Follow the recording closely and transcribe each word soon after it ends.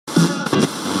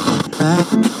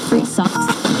Free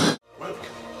socks. Welcome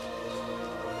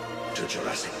to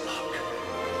Jurassic Park.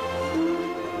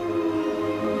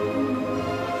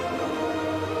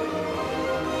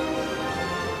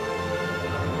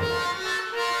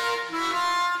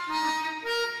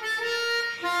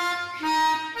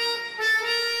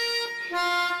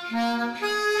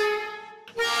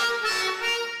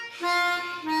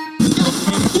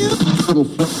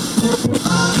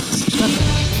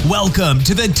 Welcome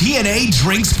to the TNA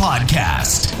Drinks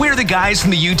Podcast. We're the guys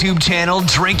from the YouTube channel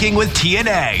Drinking with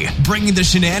TNA, bringing the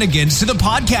shenanigans to the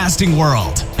podcasting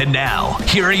world. And now,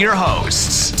 here are your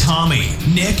hosts, Tommy,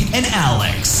 Nick, and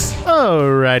Alex.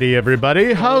 Alrighty,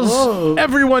 everybody. How's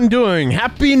everyone doing?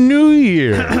 Happy New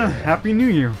Year. Happy New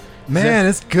Year. Man,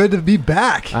 it's good to be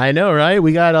back. I know, right?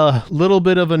 We got a little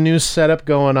bit of a new setup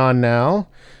going on now.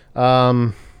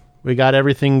 We got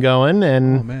everything going,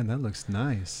 and Oh man, that looks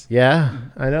nice. yeah,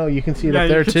 I know. You can see it Yeah, up you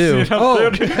there can too. see it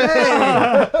up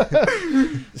there.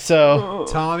 Hey, So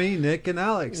Tommy, Nick, and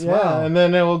Alex. yeah, Wow. and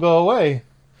then it will go away.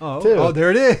 too. Oh, there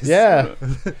it is. Yeah,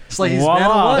 It's like he's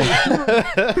Voila. Van of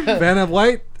White. Van of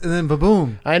White, and then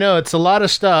ba-boom. I know it's a lot of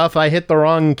stuff. I hit the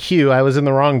wrong queue. I was in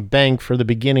the wrong bank for the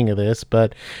beginning of this,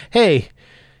 but hey,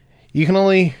 you can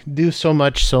only do so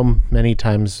much, so many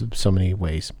times, so many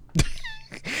ways.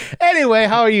 Anyway,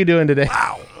 how are you doing today?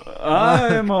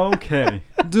 I'm okay.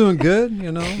 Doing good,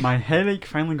 you know. My headache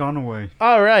finally gone away.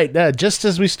 All right, just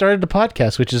as we started the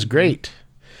podcast, which is great.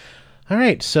 All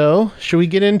right, so should we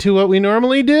get into what we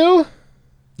normally do?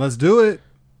 Let's do it.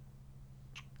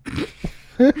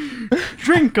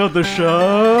 Drink of the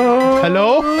show.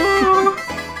 Hello?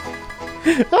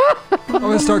 I'm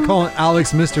gonna start calling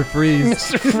Alex Mr.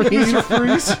 Freeze. Mr.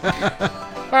 Freeze.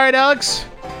 All right, Alex,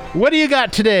 what do you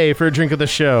got today for a drink of the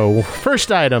show? First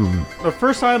item. The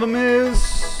first item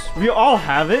is, we all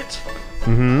have it.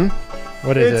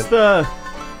 What is It's it? the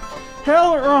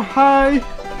Hell or High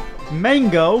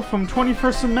Mango from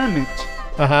 21st Amendment.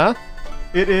 Uh-huh.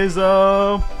 It is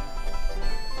a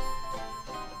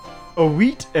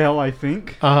wheat ale, I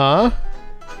think. Uh-huh.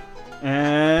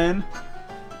 And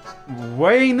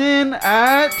weighing in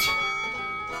at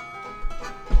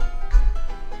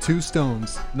 2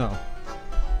 stones. No.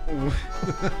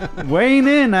 weighing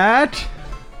in at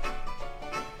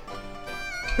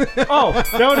oh,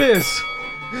 there it is.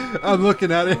 I'm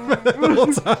looking at it the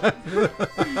whole time.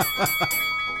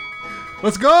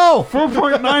 Let's go.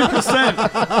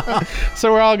 4.9%.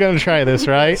 So we're all going to try this,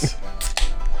 right?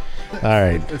 All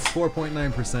right. It's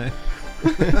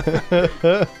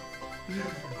 4.9%.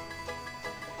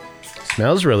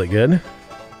 Smells really good.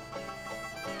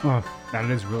 Oh, that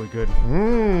is really good.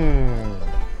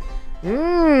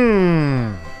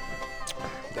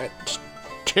 That's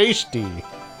tasty.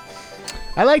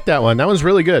 I like that one. That one's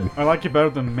really good. I like it better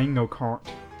than Mango Cart.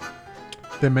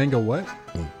 The mango what?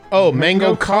 Oh,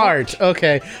 mango cart.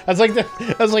 Okay. I was like, wait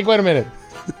a minute.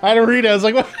 I didn't read it. I was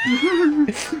like, what?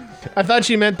 I thought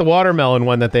you meant the watermelon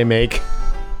one that they make.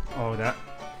 Oh, that.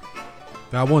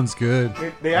 That one's good.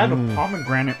 They had a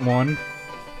pomegranate one.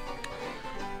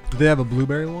 Do they have a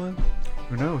blueberry one?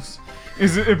 Who knows?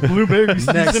 Is it a blueberry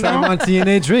season Next time now? on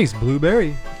TNA Drinks,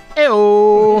 blueberry.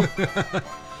 Ew.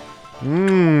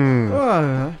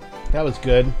 That was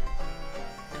good.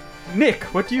 Nick,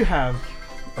 what do you have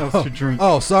else to drink?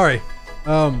 Oh, sorry.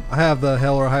 I have the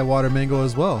Hell or High Water Mango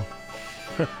as well.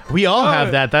 We all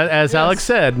have that as Alex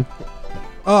said.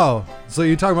 Oh, so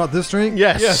you're talking about this drink?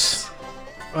 Yes. Yes.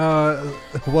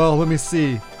 Well, let me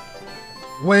see.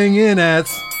 Weighing in at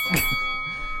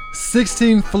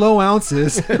 16 flow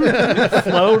ounces.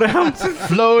 Float out.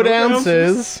 Float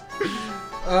ounces.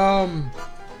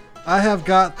 I have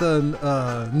got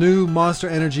the new Monster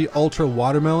Energy Ultra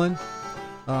Watermelon.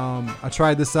 I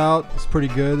tried this out. It's pretty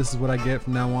good. This is what I get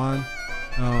from now on.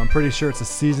 I'm pretty sure it's a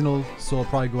seasonal, so it'll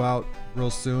probably go out real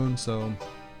soon. So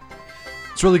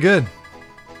it's really good.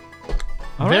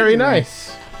 Very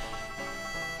nice.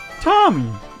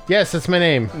 Tommy, Yes, that's my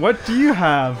name. what do you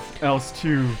have else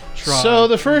to try? So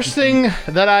the first thing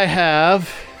that I have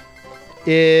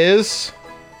is...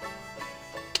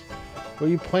 What are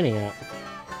you pointing at?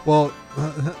 Well,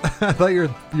 I thought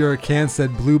your can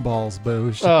said blue balls, but it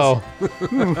was just... Oh.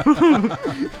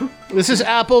 This is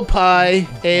apple pie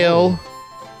ale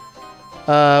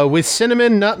with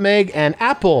cinnamon, nutmeg, and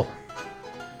apple.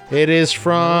 It is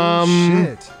from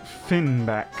shit.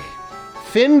 Finback.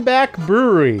 Finback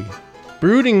Brewery,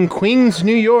 brewed in Queens,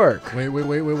 New York.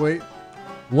 Wait.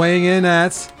 Weighing in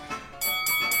at...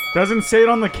 Doesn't say it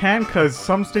on the can because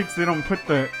some states they don't put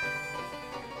the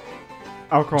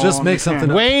alcohol. Just on make the something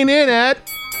can. up. Weighing in at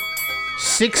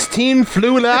 16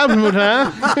 fluid.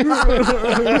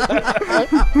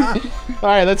 All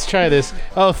right, let's try this.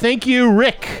 Oh, thank you,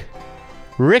 Rick.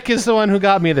 Rick is the one who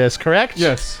got me this, correct?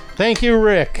 Yes. Thank you,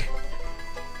 Rick.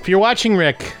 If you're watching,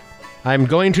 Rick, I'm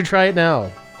going to try it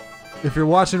now. If you're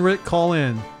watching, Rick, call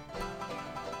in.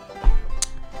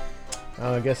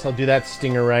 Oh, I guess I'll do that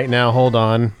stinger right now. Hold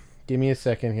on. Give me a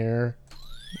second here.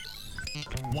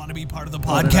 Want to be part of the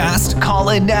podcast? Call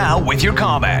in now with your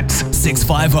comments.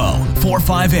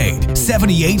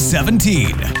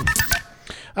 650-458-7817.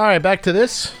 All right, back to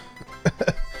this.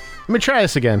 Let me try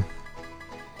this again.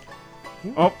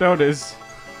 Oh, there it is.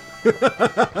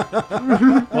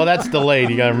 Well, that's delayed.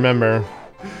 You gotta remember.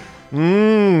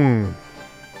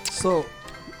 So,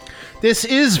 This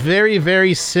is very,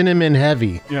 very cinnamon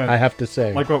heavy. Yeah. I have to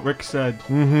say. Like what Rick said.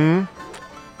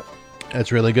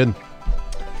 That's really good.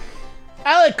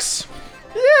 Alex.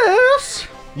 Yes.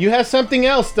 You have something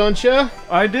else, don't you?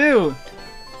 I do.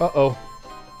 Uh-oh.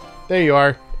 There you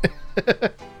are.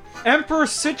 Emperor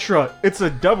Citra. It's a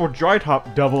double dry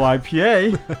hop double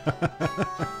IPA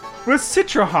with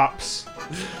Citra hops.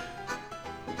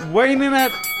 Weighing in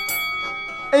at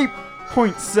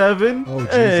 8.7 Oh,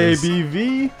 Jesus.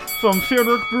 ABV from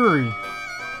Fieldwork Brewery.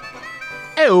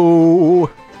 Oh.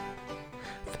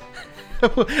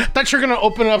 Thought you were gonna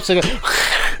open it up so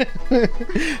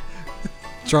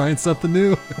trying something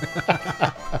new.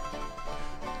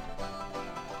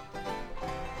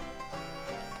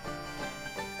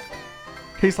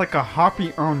 Tastes like a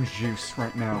hoppy orange juice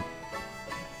right now.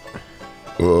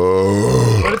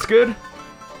 But it's good.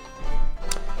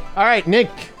 All right, Nick.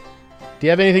 Do you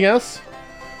have anything else?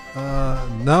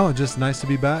 No, just nice to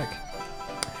be back.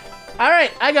 All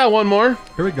right, I got one more.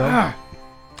 Here we go. Ah,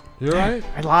 You alright?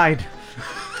 I lied.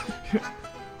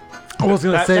 I was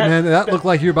gonna That- say, that- man, that looked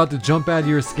like you're about to jump out of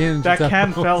your skin. That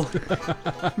can fell.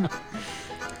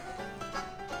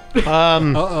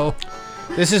 Uh-oh.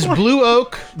 This is Blue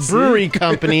Oak Brewery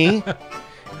Company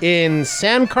in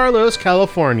San Carlos,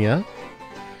 California.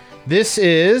 This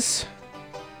is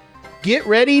Get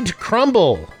Ready to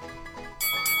Crumble.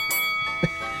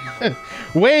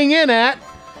 Weighing in at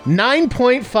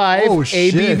 9.5 Oh,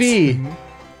 shit. ABV.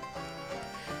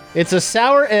 It's a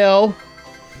sour ale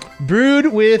brewed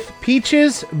with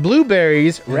peaches,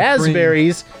 blueberries,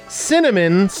 raspberries,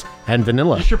 cinnamons, and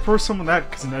vanilla. You should pour some of that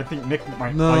because I think Nick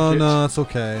might No, like it. no, it's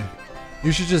okay.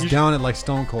 You should just down it like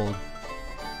Stone Cold.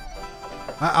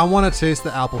 I want to taste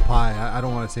the apple pie. I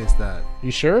don't want to taste that. You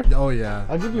sure? Oh, yeah.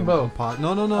 I'll give you both.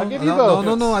 No, no, no. I'll give you no,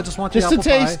 both. No, I just want Just the a apple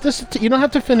taste. pie. Just you don't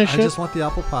have to finish I it. just want the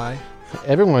apple pie.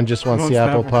 Everyone just wants the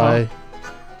apple pie.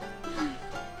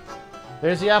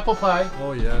 There's the apple pie.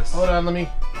 Oh, yes. Hold on, let me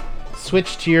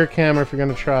switch to your camera if you're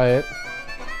gonna try it.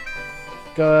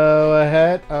 Go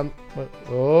ahead.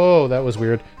 Oh, that was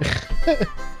weird.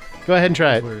 Go ahead and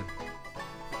try it. Weird.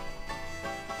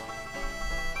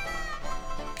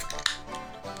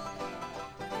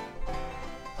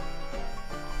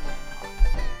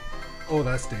 Oh,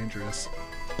 that's dangerous.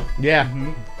 Yeah.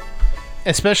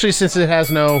 Especially since it has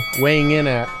no weighing in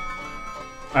at.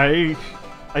 I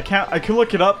can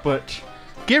look it up, but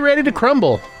Get ready to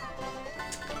crumble.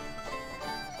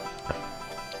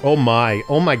 Oh my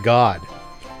god.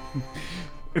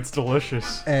 it's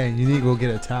delicious. Hey, you need to go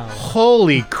get a towel.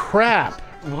 Holy crap.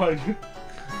 What?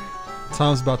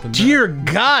 Tom's about to. Dear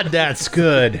God, that's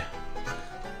good.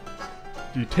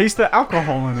 Do you taste the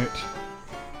alcohol in it?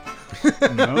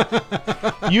 No.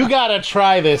 You gotta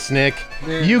try this, Nick.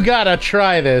 Yeah. You gotta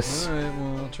try this. All right,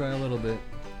 well, I'll try a little bit.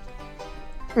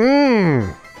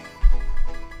 Mmm.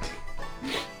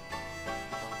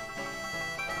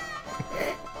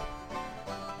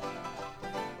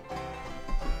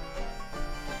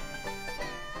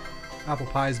 Apple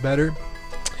pie is better.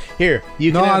 Here,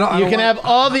 you No, can I have, don't- I you don't can want- have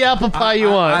all the apple pie you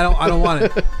want. I don't want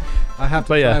it. I have to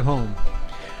But yeah. drive home.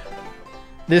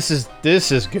 This is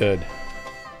good.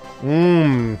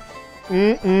 Mmm.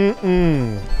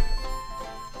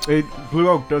 Blue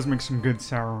Oak does make some good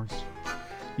sours.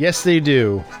 Yes, they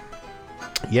do.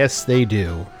 Yes, they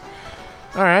do.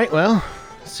 All right, well,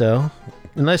 so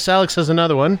unless Alex has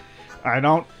another one, I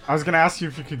was gonna ask you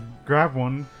if you could grab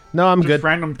one. no, I'm Just good.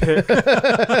 random pick.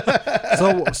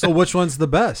 So which one's the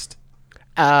best?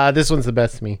 This one's the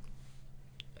best to me.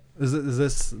 Is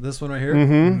this one right here?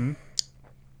 Mm-hmm.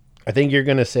 I think you're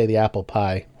gonna say the apple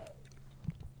pie.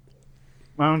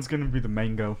 My one's gonna be the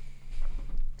mango.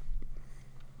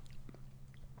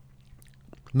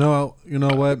 No, you know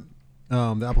what?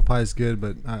 The apple pie is good,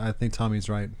 but I think Tommy's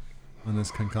right on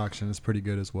this concoction. It's pretty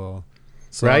good as well.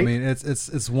 So I Right? mean, it's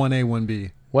 1A,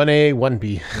 1B. 1A,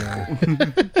 1B. Yeah.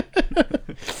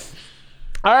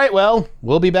 All right, well,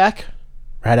 we'll be back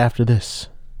right after this.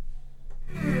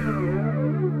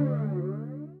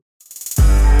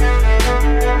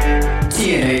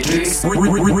 TNA Drinks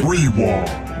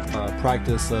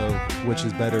Practice of which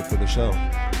is better for the show.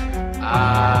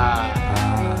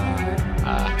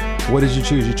 What did you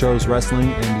choose? You chose wrestling,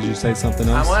 and did you say something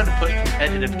else? I wanted to put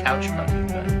competitive couch puppy,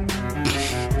 but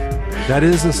That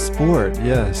is a sport,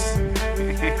 yes.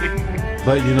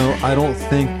 But you know, I don't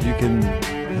think you can.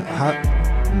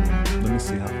 Let me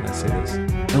see. How can I say this?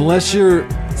 Unless you're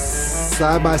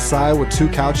side by side with two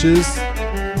couches,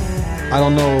 I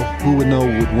don't know who would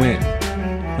win.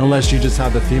 Unless you just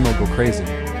have the female go crazy.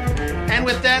 and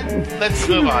with that, let's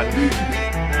move on.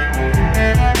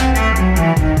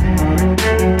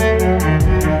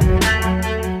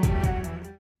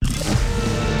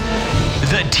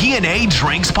 The TNA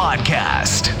Drinks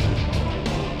Podcast.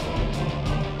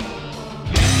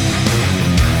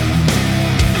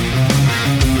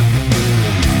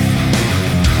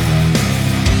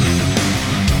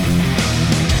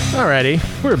 Alrighty,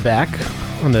 we're back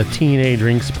on the TNA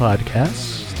Drinks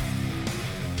Podcast.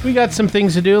 We got some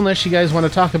things to do, unless you guys want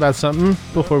to talk about something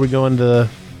before we go into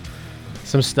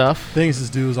some stuff. Things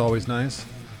to do is always nice.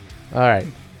 Alright,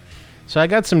 so I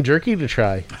got some jerky to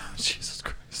try. Jesus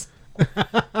Christ.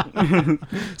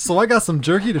 So I got some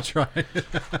jerky to try.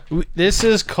 This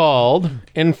is called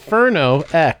Inferno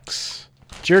X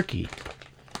Jerky.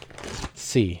 Let's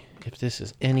see if this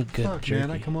is any good Fuck, jerky.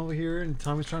 man, I come over here and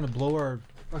Tommy's trying to blow our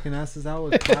fucking asses out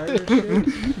with fire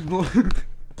and shit.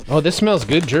 Oh, this smells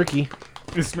good jerky.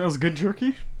 It smells good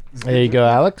jerky. There you go,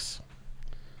 Alex.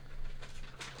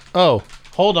 Oh,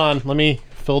 hold on. Let me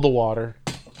fill the water.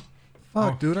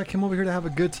 Fuck, dude, I came over here to have a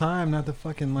good time, not to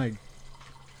fucking, like,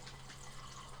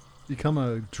 become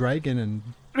a dragon and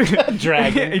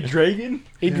Dragon. A dragon?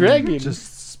 A dragon.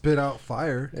 just spit out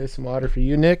fire. There's some water for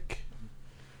you, Nick.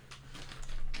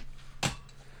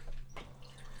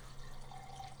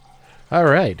 All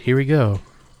right, here we go.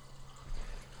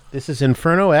 This is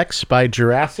Inferno X by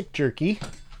Jurassic Jerky.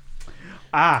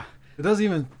 Ah. It doesn't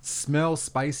even smell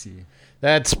spicy.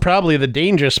 That's probably the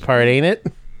dangerous part, ain't it?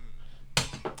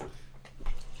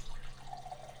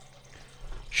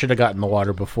 Should have gotten the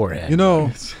water beforehand. You know,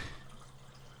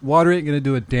 water ain't gonna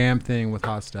do a damn thing with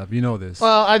hot stuff. You know this.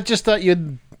 Well, I just thought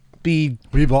you'd be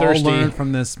We've all thirsty. learned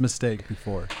from this mistake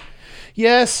before.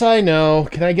 Yes, I know.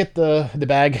 Can I get the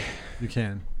bag? You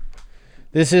can.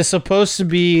 This is supposed to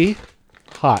be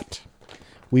hot.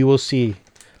 We will see.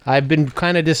 I've been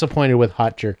kind of disappointed with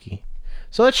hot jerky.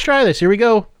 So let's try this. Here we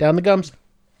go. Down the gums.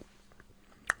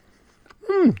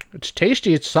 It's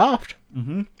tasty. It's soft.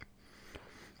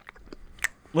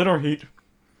 Little heat.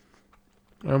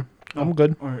 I'm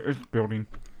good. Oh, it's building.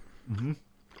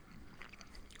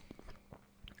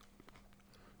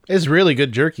 It's really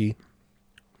good jerky.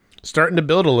 Starting to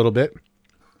build a little bit.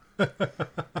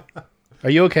 Are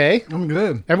you okay? I'm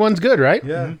good. Everyone's good, right?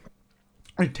 Yeah.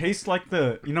 It tastes like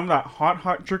that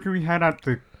hot jerky we had at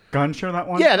the gun show that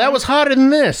one? Yeah, that was hotter than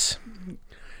this.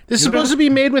 This is supposed to be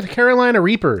made with Carolina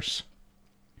Reapers.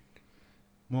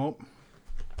 Well,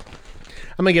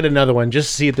 I'm gonna get another one just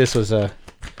to see if this was a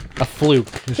fluke.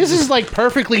 This is like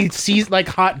perfectly seasoned, like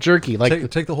hot jerky.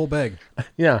 Like, take the whole bag.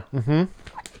 yeah.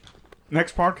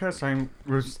 Next podcast, I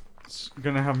was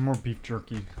gonna have more beef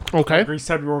jerky. Okay. Like we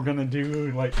said we were gonna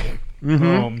do like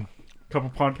a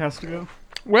couple podcasts ago.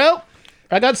 Well,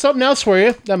 I got something else for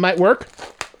you that might work.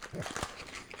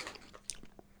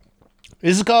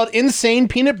 This is called Insane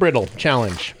Peanut Brittle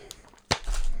Challenge.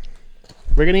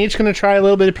 We're each gonna try a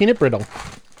little bit of peanut brittle.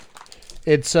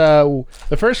 It's the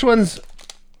first one's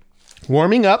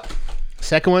warming up,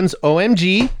 second one's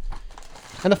OMG,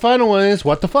 and the final one is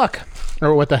what the fuck,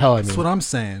 or what the hell I mean. That's what I'm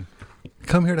saying.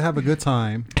 Come here to have a good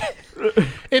time.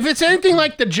 If it's anything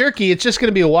like the jerky, it's just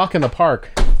gonna be a walk in the park.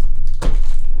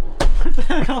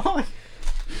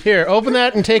 Here, open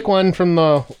that and take one from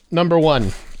the number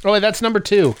one. Oh, wait, that's number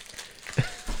two.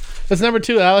 That's number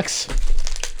two, Alex.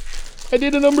 I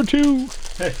did a number two.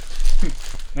 Hey,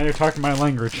 now you're talking my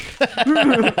language.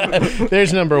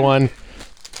 There's number one.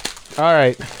 All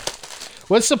right.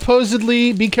 What's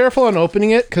supposedly... Be careful on opening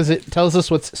it, because it tells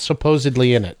us what's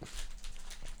supposedly in it.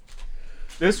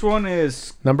 This one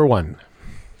is Number one.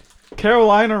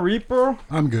 Carolina Reaper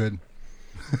I'm good.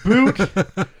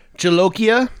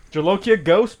 Jalokia. Jalokia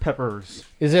Ghost Peppers.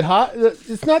 Is it hot?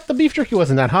 It's not... The beef jerky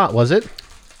wasn't that hot, was it?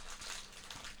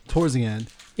 Towards the end.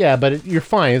 Yeah, but you're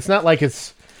fine. It's not like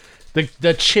it's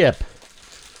the chip.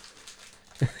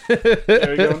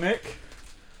 There you go, Nick.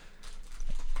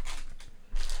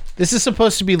 This is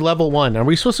supposed to be level 1. Are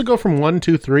we supposed to go from 1,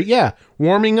 2, 3? Yeah,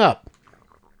 warming up.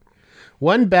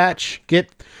 Batch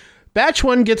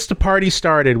 1 gets the party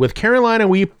started with Carolina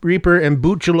Reaper and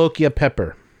Boot Jalokia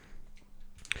Pepper.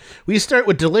 We start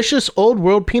with delicious old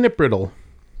world peanut brittle.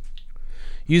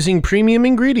 using premium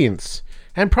ingredients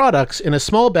and products in a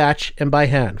small batch and by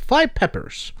hand. 5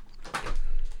 peppers. Are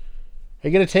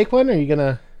you going to take one or are you going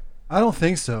to... I don't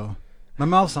think so. My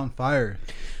mouth's on fire.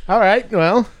 All right,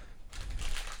 well,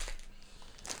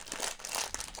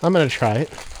 I'm going to try it.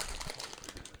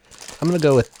 I'm going to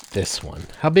go with this one.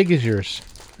 How big is yours?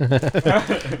 All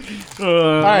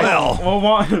right, Well,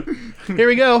 one. here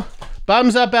we go.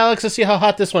 Bottoms up, Alex. Let's see how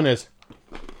hot this one is.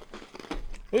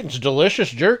 It's delicious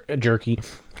jerky.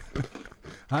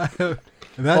 That's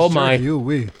Oh, my. jerky.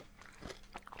 Ooh-wee.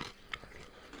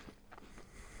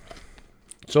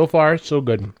 So far, so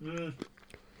good.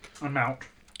 I'm out.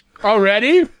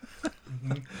 Already?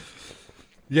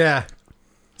 Yeah.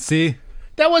 See?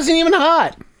 That wasn't even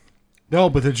hot. No,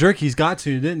 but the jerky's got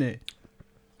to, didn't it?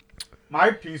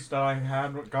 My piece that I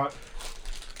had got.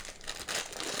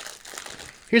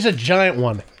 Here's a giant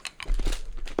one.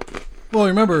 Well,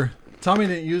 remember, Tommy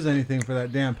didn't use anything for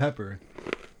that damn pepper.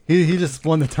 He just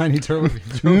won the tiny turtle.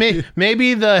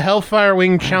 Maybe the Hellfire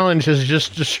Wing Challenge has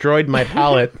just destroyed my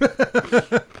palate.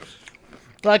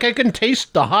 Like, I can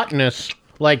taste the hotness.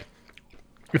 Like,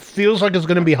 it feels like it's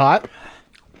going to be hot.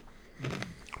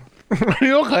 Are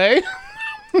you okay?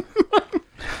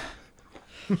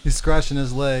 He's scratching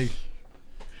his leg.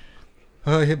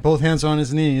 Hit both hands on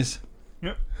his knees.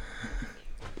 Yep.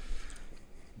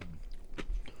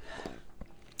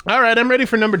 All right, I'm ready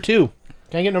for number 2.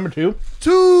 Can I get number 2? 2!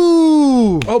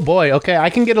 Oh boy, okay, I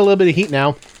can get a little bit of heat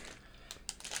now.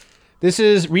 This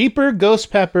is Reaper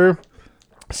Ghost Pepper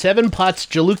 7 Pots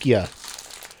Jalukia.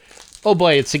 Oh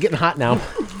boy, it's getting hot now.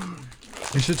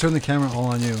 You should turn the camera all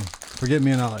on you. Forget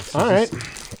me and Alex. All right.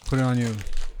 Put it on you.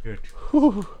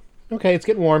 Whew. Okay, it's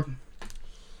getting warm.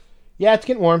 Yeah, it's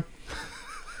getting warm.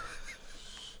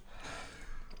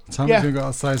 Tommy's Yeah. gonna go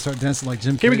outside and start dancing like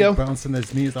Jim Carrey, Here we go. bouncing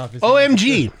his knees off his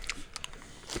OMG.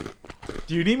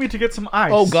 Do you need me to get some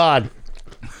ice? Oh god.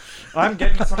 I'm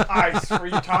getting some ice for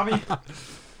you, Tommy.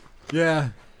 Yeah.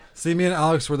 See, me and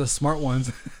Alex were the smart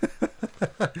ones.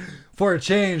 For a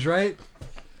change, right?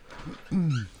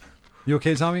 You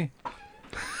okay, Tommy?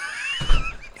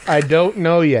 I don't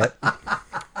know yet.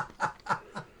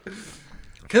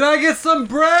 Can I get some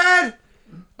bread?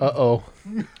 Uh-oh.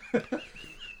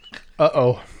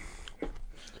 Uh-oh.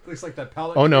 Looks like that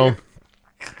palate. Oh no.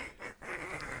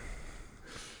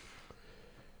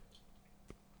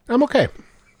 I'm okay.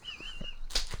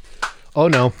 Oh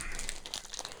no.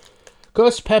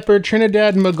 Ghost Pepper,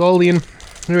 Trinidad Mongolian.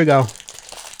 Here we go.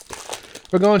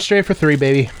 We're going straight for 3,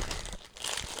 baby.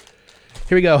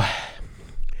 Here we go.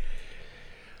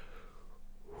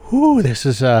 Whew, this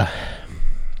is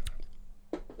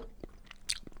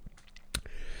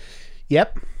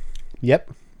Yep.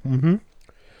 Mm-hmm.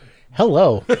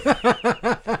 Hello.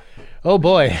 Oh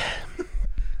boy.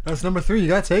 That's number 3. You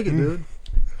gotta take it, dude.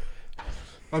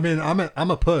 I mean,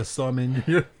 I'm a puss, so I mean,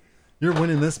 you're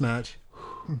winning this match.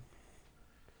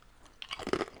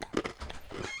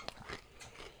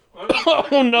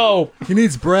 Oh no. He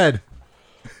needs bread.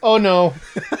 Oh no.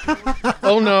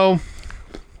 Oh no.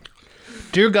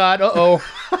 Dear God. Uh-oh.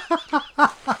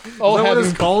 Oh Is that what his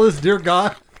heaven. call is, dear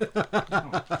God?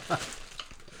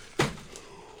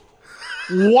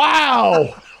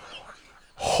 Wow.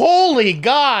 Holy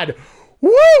God.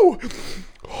 Woo.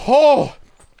 Oh.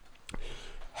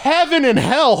 Heaven and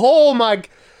hell. Oh my.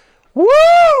 Woo.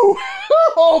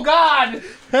 Oh God.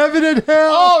 Heaven and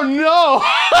hell. Oh no.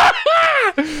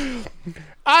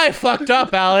 I fucked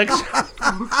up, Alex.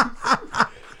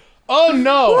 Oh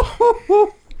no.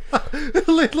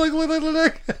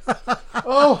 Look.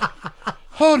 Oh.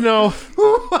 Oh no.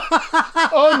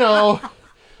 Oh no.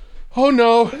 Oh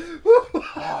no.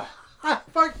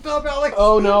 Fucked up, Alex.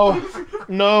 Oh no.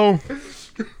 No.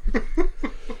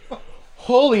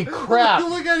 Holy crap.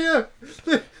 Look at you.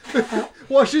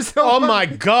 Watch yourself. Oh my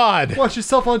God. Watch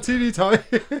yourself on TV, Tommy.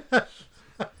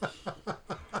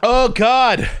 Oh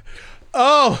God.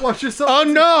 Oh. Watch yourself. Oh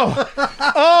no.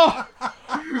 Oh.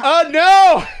 Oh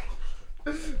no.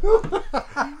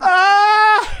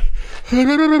 Ah.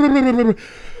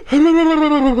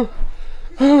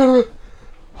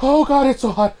 Oh God, it's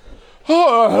so hot.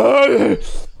 Oh.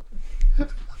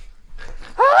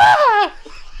 Ah.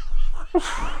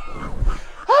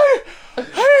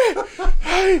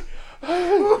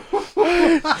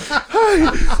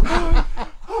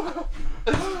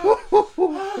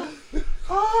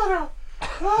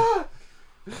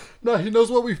 No, he knows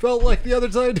what we felt like the other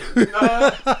time.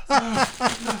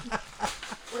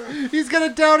 He's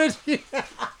gonna down it.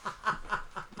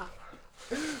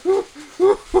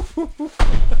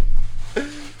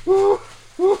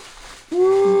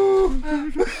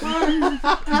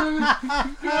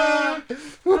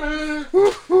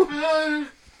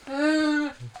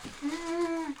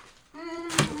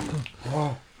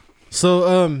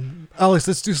 So, Alex,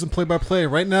 let's do some play-by-play.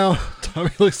 Right now, Tommy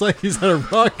looks like he's at a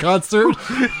rock concert.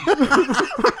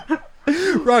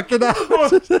 Rocking out.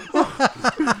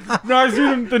 Now he's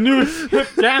doing the new hip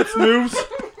dance moves.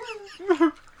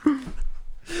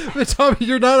 But Tommy,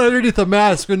 you're not underneath a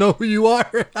mask. We know who you are.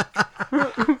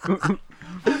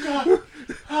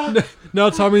 Now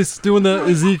Tommy's doing the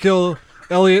Ezekiel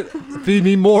Elliott feed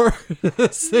me more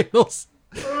signals.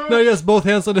 Now he has both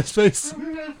hands on his face.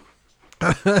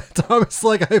 Tommy's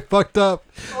like, I fucked up.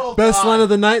 Best line of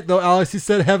the night, though, Alex. He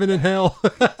said heaven and hell.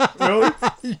 Really?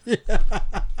 Yeah.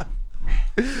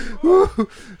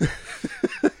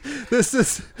 This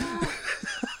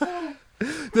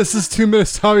is 2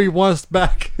 minutes. Tommy wants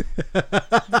back.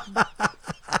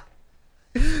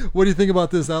 What do you think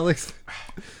about this, Alex?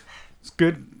 It's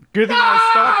good. Good thing I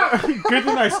stopped. Good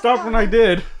thing I stopped when I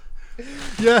did.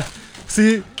 Yeah.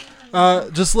 See,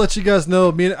 just to let you guys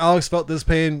know, me and Alex felt this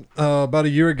pain about a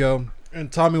year ago,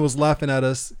 and Tommy was laughing at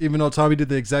us, even though Tommy did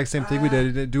the exact same thing we did.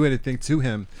 He didn't do anything to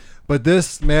him. But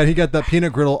this, man, he got that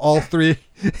peanut griddle, all three.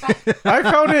 I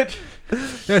felt it.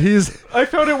 Yeah, I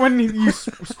felt it when you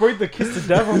sprayed the Kiss the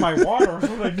Devil in my water. I was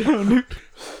like, dude.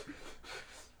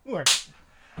 Like,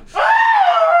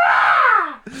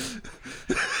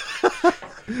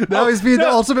 now he's being the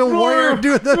ultimate warrior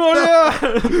doing the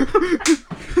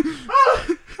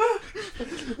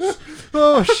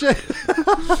Oh shit.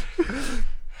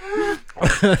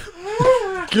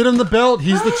 Get him the belt.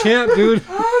 He's the champ, dude.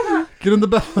 Get him the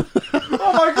belt.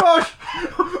 Oh my gosh.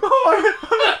 Oh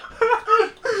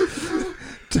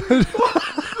Dude.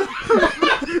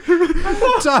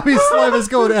 Tommy's slime is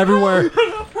going everywhere.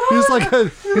 He's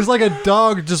like a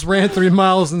dog just ran 3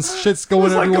 miles and shit's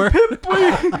going everywhere. Like a pit bull.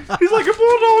 He's like a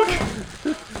bulldog.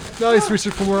 Now he's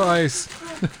reaching for more ice.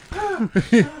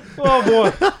 Oh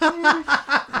boy.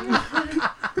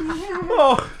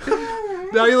 Oh.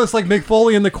 Now he looks like Mick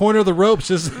Foley in the corner of the ropes,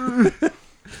 just.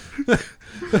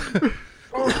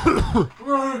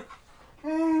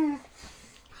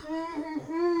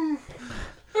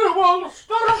 It won't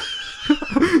stop.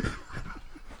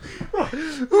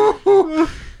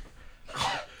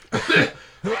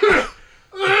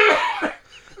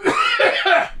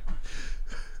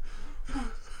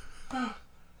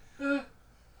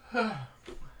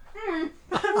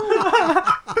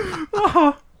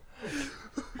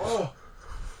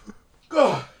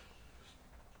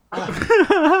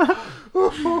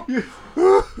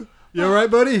 You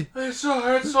alright, buddy? It so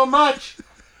hurts so much.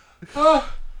 I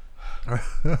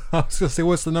was gonna say,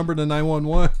 what's the number to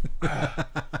 911?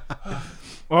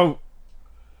 Oh.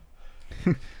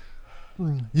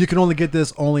 You can only get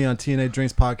this only on TNA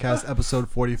Drinks Podcast, episode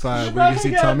 45, where you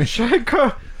see Tommy. Should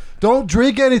Don't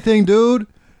drink anything, dude.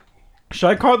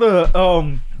 I call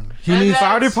the He needs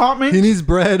fire department? He needs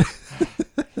bread.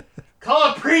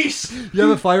 Call a priest. You have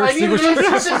a fire I need an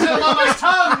extinguisher. incense on my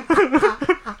tongue.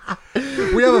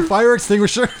 We have a fire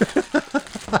extinguisher.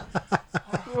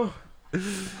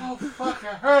 Oh fuck!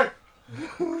 I hurt.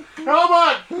 Come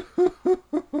on.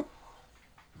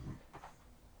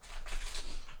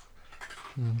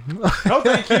 No,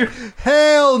 thank you.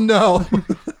 Hell no.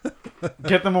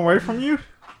 Get them away from you?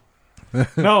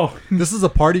 No. This is a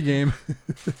party game.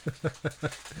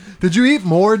 Did you eat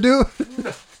more, dude?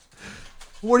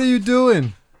 What are you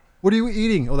doing? What are you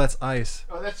eating? Oh, that's ice.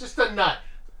 Oh, that's just a nut.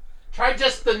 Try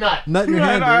just the nut. Nut in your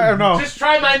hand, I dude. don't know. Just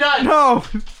try my nut. No.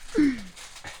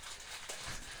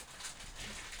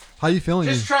 How you feeling?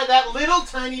 Just try that little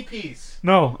tiny piece.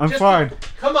 No, I'm Just fine.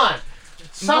 Come on.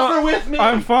 Suffer No, with me.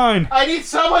 I'm fine. I need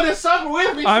someone to suffer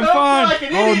with me. So I'm I don't fine. feel like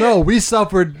an Oh idiot. no, we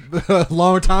suffered a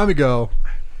long time ago.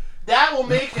 That will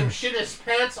make him shit his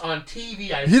pants on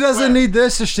TV. I He doesn't swear. need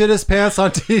this to shit his pants on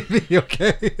TV,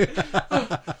 okay?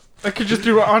 I could just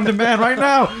do it on demand right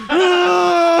now.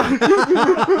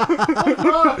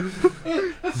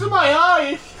 It's in my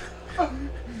eyes.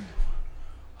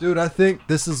 Dude, I think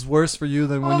this is worse for you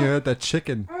than when you had that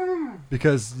chicken.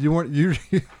 Because you weren't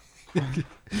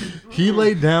he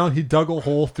laid down, he dug a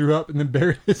hole, threw up, and then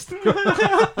buried his throat.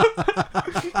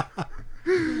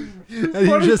 And he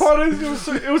Funny just, part is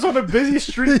it was on a busy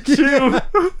street too.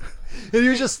 and he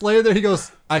was just laying there. He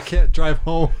goes, I can't drive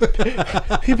home.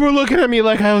 People are looking at me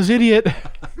like I was idiot.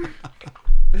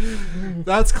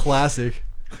 That's classic.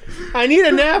 I need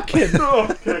a napkin.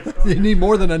 You need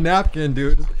more than a napkin,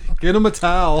 dude. Get him a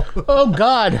towel. Oh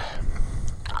God.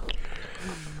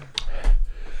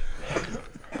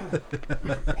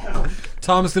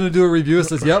 Tom's gonna do a review and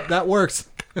says, yep, that works.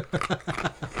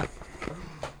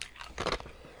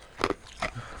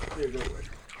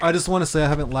 I just want to say I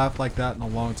haven't laughed like that in a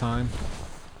long time.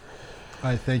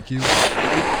 I thank you.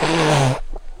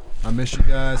 I miss you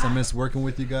guys. I miss working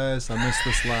with you guys. I miss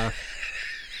this laugh.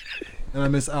 And I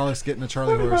miss Alex getting a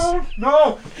Charlie horse.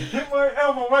 No! Hit my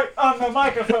elbow right on the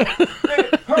microphone.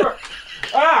 It hurt.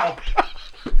 Ow!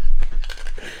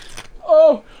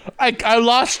 Oh, I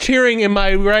lost hearing in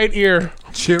my right ear.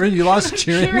 Cheering? You lost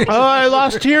cheering? Oh, I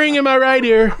lost hearing in my right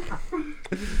ear.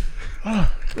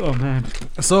 Oh, man.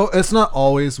 So it's not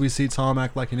always we see Tom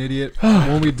act like an idiot.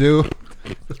 When we do,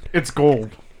 It's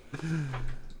gold.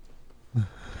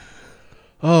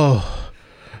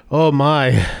 Oh my.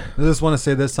 I just want to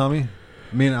say this, Tommy.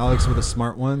 Me and Alex were the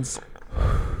smart ones.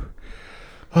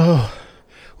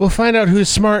 We'll find out who's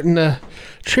smart in the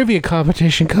trivia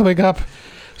competition coming up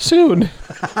soon.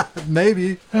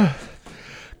 Maybe.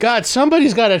 God,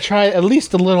 somebody's got to try at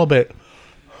least a little bit.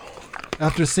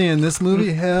 After seeing this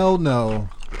movie, hell no.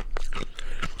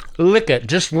 Lick it.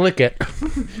 Just lick it.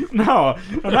 No,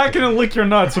 I'm not gonna lick your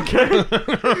nuts, okay?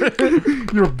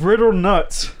 Your brittle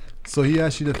nuts. So he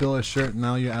asked you to fill his shirt, and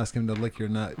now you ask him to lick your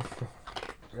nut.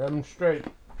 I'm straight.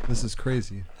 This is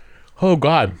crazy. Oh,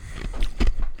 God.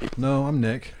 No, I'm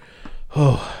Nick.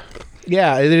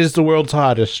 Yeah, it is the world's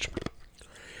hottest.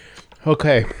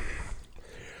 Okay.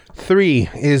 3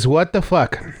 is what the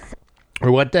fuck.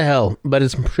 Or what the hell. But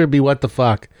it should be what the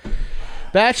fuck.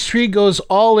 Batch Tree goes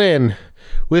all in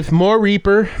with more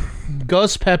Reaper,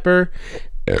 Ghost Pepper,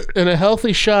 and a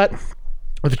healthy shot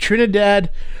of Trinidad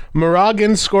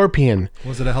Moragan Scorpion.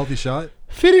 Was it a healthy shot?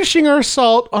 Finishing our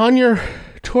assault on your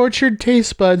tortured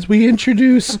taste buds, we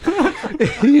introduce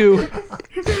you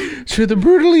to the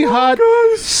brutally hot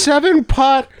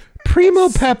 7-pot Primo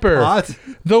Pepper. Hot?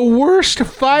 The worst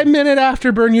 5-minute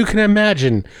afterburn you can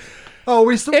imagine. Oh,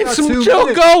 we still It's got 2 still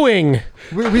minutes. going.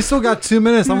 We still got 2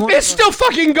 minutes. It's still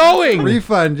fucking going.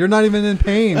 refund. You're not even in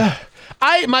pain.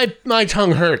 My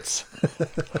tongue hurts.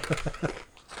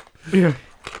 Yeah.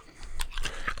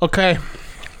 Okay.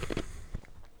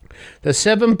 The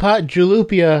 7-pot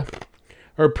Jalupia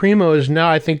or Primo is now,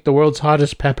 I think, the world's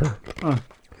hottest pepper.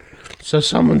 So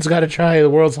someone's got to try the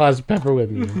world's hottest pepper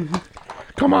with me.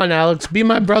 Come on, Alex. Be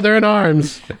my brother in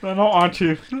arms. I don't want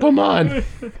you. Come on.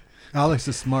 Alex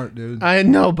is smart, dude. I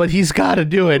know, but he's got to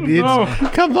do it. No.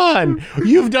 Come on.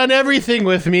 You've done everything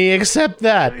with me except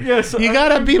that. Yes. You got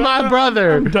to I'm be done- my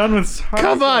brother. I'm done with.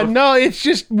 Come on. No, it's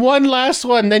just one last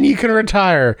one, then you can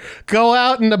retire. Go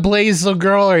out in the blaze of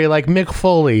glory like Mick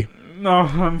Foley. No,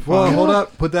 I'm fine. Well, hold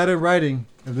up. Put that in writing.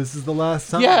 If this is the last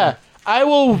time, Yeah. I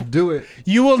will. do it.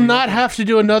 You will not have to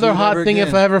do another Do it hot ever thing if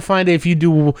again. I ever find it. If you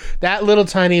do that little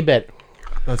tiny bit,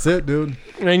 That's it, dude.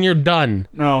 and you're done.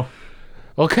 No.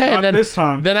 Okay, Not then this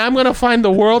time. Then I'm gonna find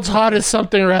the world's hottest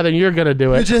something rather than you're gonna do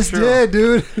You it. just did,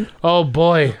 dude. Oh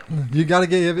boy, You gotta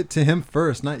give it to him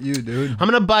first, not you, dude. I'm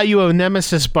gonna buy you a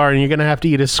Nemesis bar, and you're gonna have to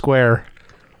eat a square.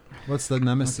 What's the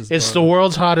nemesis? It's the bar?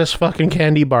 world's hottest fucking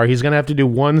candy bar. He's gonna have to do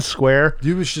one square.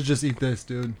 You should just eat this,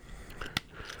 dude.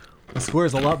 The square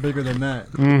is a lot bigger than that.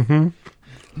 Mm-hmm.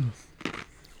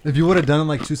 If you would have done it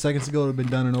like 2 seconds ago, it would have been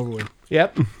done and over with.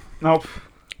 Yep. Nope.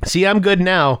 See, I'm good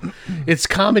now. It's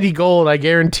comedy gold. I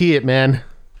guarantee it, man.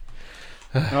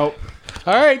 Nope.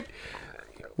 All right.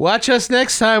 Watch us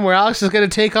next time where Alex is going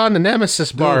to take on the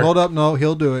Nemesis Dude, bar. hold up. No,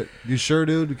 he'll do it. You sure,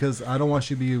 dude? Because I don't want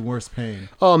you to be in worse pain.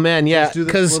 Oh, man, yeah. Just do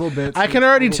this Because little bit, I so can it's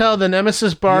already little tell the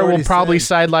Nemesis bar will already probably said-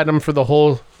 sideline him for the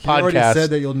whole You already podcast. said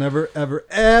that you'll never, ever,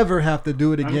 ever have to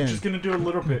do it I'm again. just gonna do a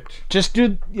little bit. Just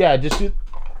do.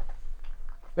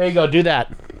 There you go. Do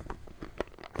that.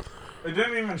 It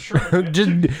didn't even shrink.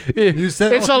 Just,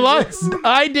 said it's all a lot. this.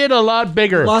 I did a lot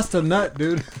bigger. Lost a nut,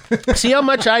 dude. See how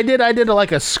much I did? I did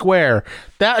like a square.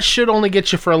 That should only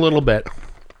get you for a little bit.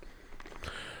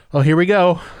 Oh, here we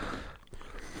go.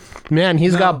 Man,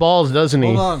 he's got balls, doesn't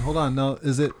he? Hold on. No,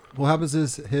 is it? What happens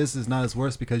is his is not as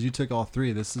worse because you took all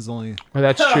 3. This is only. Oh,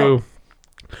 that's true.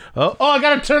 Oh, I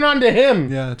gotta turn on to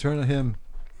him. Yeah, turn to him.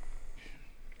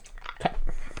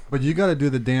 But you got to do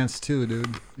the dance too,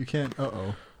 dude. You can't.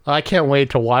 I can't wait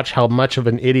to watch how much of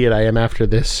an idiot I am after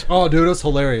this. Oh, dude, it was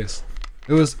hilarious.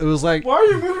 It was like Why are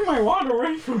you moving my wand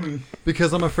away from me?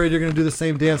 because I'm afraid you're gonna do the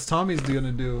same dance Tommy's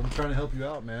gonna do. I'm trying to help you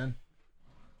out, man.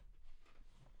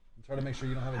 I'm trying to make sure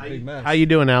you don't have a big mess. How you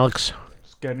doing, Alex?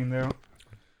 Just getting there.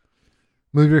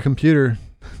 Move your computer.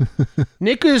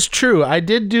 Nick is true. I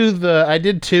did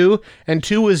 2, and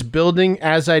 2 was building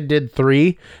as I did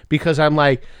 3 because I'm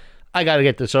like, I gotta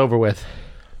get this over with.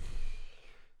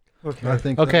 I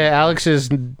think. Okay, Alex is.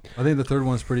 I think the third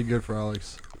one's pretty good for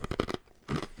Alex.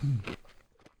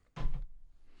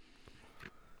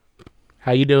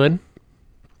 How you doing?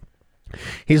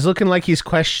 He's looking like he's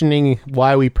questioning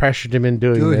why we pressured him in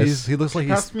doing Dude, this. he looks like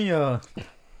he's. Pass me a.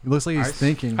 He looks like he's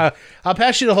thinking. I'll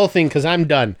pass you the whole thing because I'm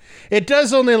done. It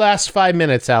does only last 5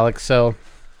 minutes, Alex. So,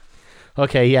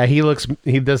 okay, yeah,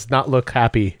 he does not look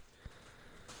happy.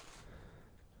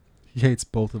 He hates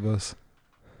both of us.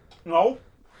 No.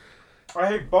 I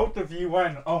hate both of you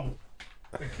when,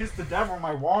 they kissed the devil in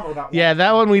my water that Yeah,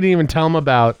 that one we didn't even tell him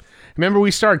about. Remember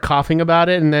we started coughing about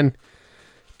it and then,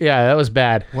 yeah, that was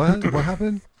bad. What? What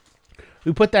happened?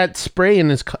 We put that spray in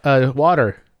his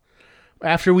water.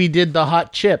 After we did the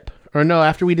hot chip. Or no,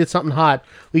 after we did something hot,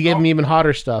 we gave him even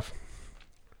hotter stuff.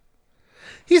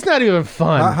 He's not even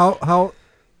fun. How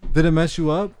did it mess you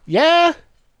up? Yeah.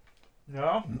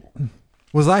 No.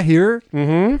 Was I here?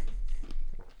 Mm-hmm.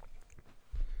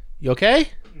 You okay?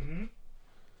 Mm-hmm.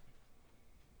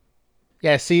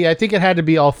 Yeah, see, I think it had to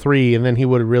be all three, and then he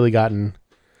would have really gotten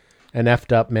an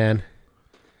effed up, man.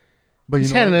 But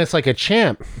He's handling this like a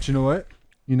champ. But you know what?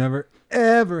 You never,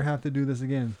 ever have to do this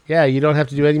again. Yeah, you don't have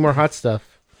to do any more hot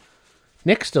stuff.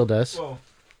 Nick still does. Well,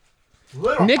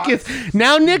 Nick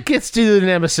gets to the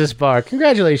Nemesis bar.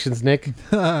 Congratulations, Nick.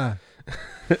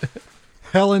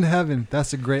 Hell in heaven.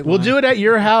 That's a great line. We'll do it at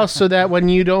your house so that when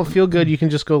you don't feel good, you can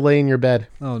just go lay in your bed.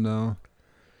 Oh, no.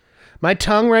 My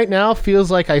tongue right now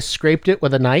feels like I scraped it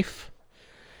with a knife.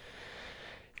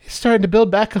 It's starting to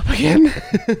build back up again.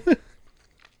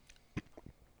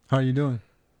 How are you doing?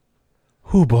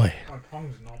 Oh, boy. My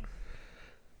tongue's numb.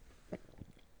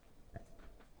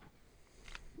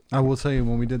 I will tell you,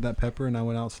 when we did that pepper and I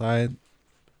went outside,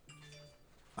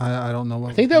 I don't know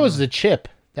what. I think that was the chip.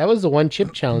 That was the one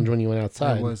chip challenge when you went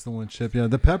outside. That was the one chip. Yeah,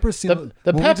 the pepper seemed.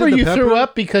 The when we pepper did the you threw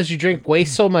up because you drink way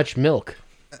so much milk.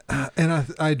 And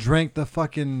I drank the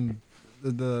fucking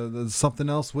the something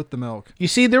else with the milk. You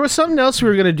see, there was something else we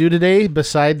were gonna do today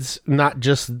besides not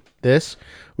just this.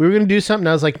 We were gonna do something.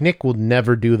 I was like, Nick will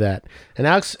never do that. And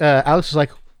Alex was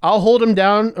like, I'll hold him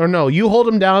down, or no, you hold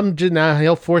him down. Now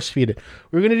he'll force feed it.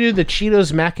 We're gonna do the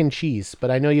Cheetos mac and cheese, but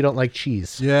I know you don't like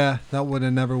cheese. Yeah, that would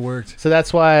have never worked. So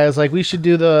that's why I was like, we should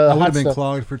do the. I would hot have been stuff.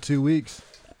 clogged for 2 weeks.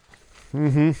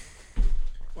 Mm-hmm.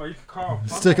 Well, you could call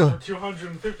Stick a- for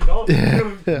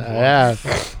 $250. Yeah.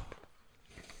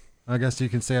 I guess you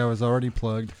can say I was already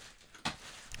plugged.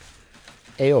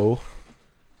 Ayo.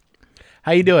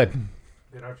 How you doing?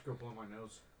 Did I have to go blow my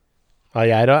nose? Oh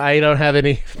yeah, I don't have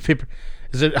any paper.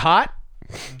 Is it hot?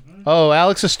 Mm-hmm. Oh,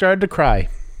 Alex has started to cry.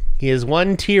 He has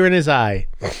one tear in his eye,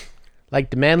 like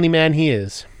the manly man he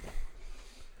is.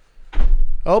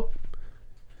 Oh,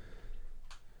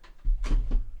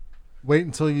 Wait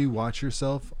until you watch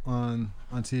yourself on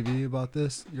TV about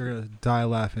this. You're gonna die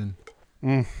laughing.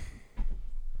 you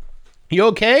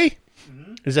okay?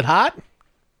 Mm-hmm. Is it hot?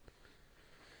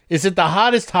 Is it the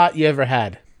hottest hot you ever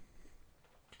had?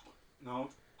 No.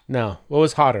 No. What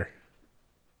was hotter?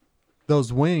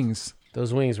 Those wings.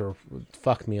 Those wings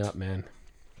fucked me up, man.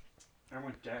 I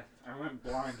went deaf. I went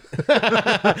blind.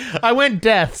 I went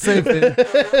deaf. Same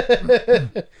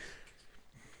thing.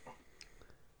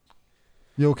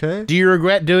 You okay? Do you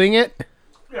regret doing it?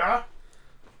 Yeah.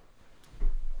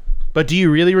 But do you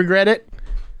really regret it?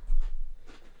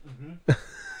 Mm-hmm.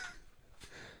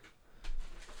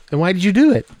 Then why did you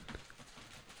do it?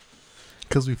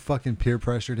 Because we fucking peer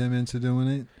pressured him into doing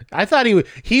it. I thought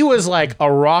he was like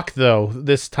a rock though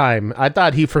this time. I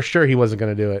thought he wasn't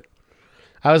going to do it.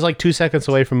 I was like 2 seconds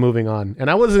away from moving on, and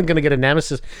I wasn't going to get a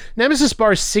Nemesis. Nemesis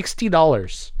bar is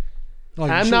 $60. Oh,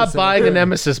 you I'm should've not said buying that. a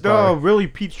Nemesis The bar. really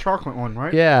peach chocolate one,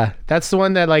 right? Yeah, that's the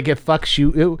one that like it fucks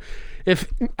you. If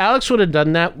Alex would have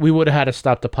done that, we would have had to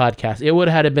stop the podcast. It would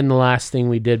have had to been the last thing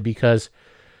we did because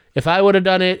if I would have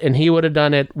done it and he would have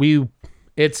done it,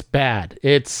 it's bad.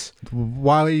 It's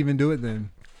Why even do it then?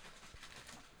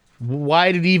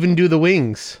 why did he even do the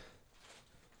wings?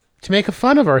 To make a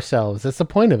fun of ourselves. That's the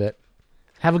point of it.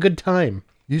 Have a good time.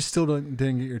 You still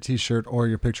didn't get your T-shirt or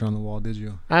your picture on the wall, did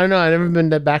you? I don't know. I've never been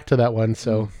back to that one,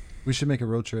 so We should make a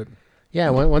road trip. yeah.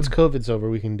 Once COVID's over,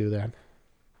 we can do that.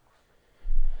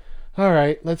 All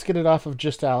right, let's get it off of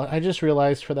just Alex. I just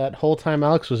realized for that whole time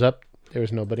Alex was up, there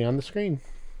was nobody on the screen.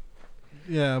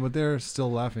 Yeah, but they're still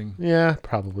laughing. Yeah,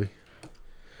 probably.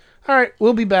 All right,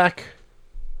 we'll be back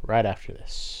right after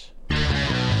this.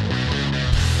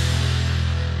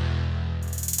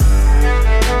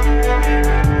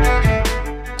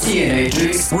 TNA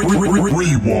Drinks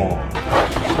Rewind.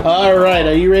 All right,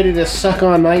 are you ready to suck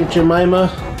on Aunt Jemima?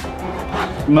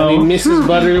 No. I mean, Mrs.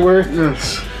 Butterworth?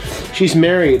 Yes. She's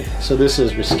married, so this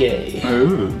is risque.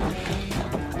 Ooh.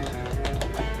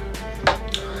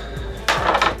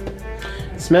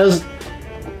 Smells...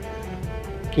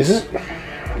 Is it...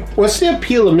 What's the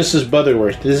appeal of Mrs.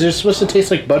 Butterworth? Is it supposed to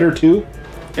taste like butter, too?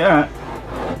 Yeah.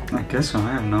 I guess so.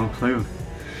 I have no clue.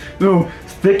 Ooh,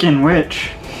 thick and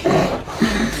rich.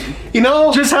 You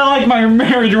know, Just how like my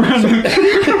married around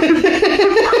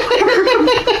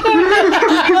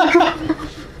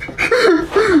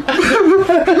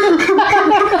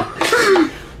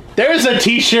there's a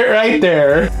t-shirt right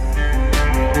there.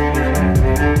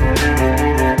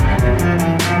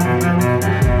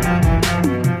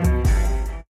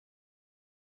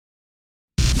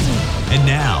 And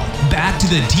now, back to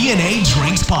the TNA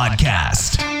Drinks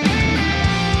Podcast.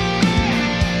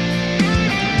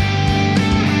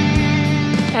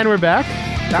 And we're back.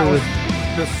 That was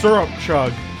the syrup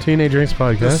chug. Teenage Drinks The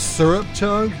Podcast. syrup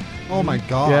chug? Oh my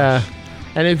gosh. Yeah.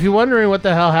 And if you're wondering what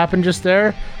the hell happened just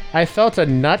there, I felt a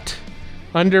nut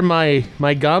under my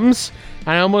gums.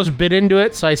 I almost bit into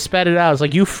it, so I spat it out. I was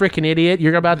like, you freaking idiot.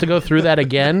 You're about to go through that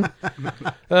again?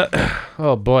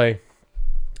 Oh, boy.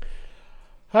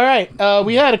 All right.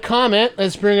 We had a comment.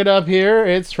 Let's bring it up here.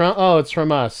 It's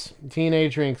from us.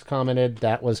 Teenage Drinks commented,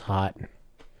 that was hot.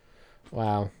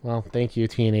 Wow. Well, thank you,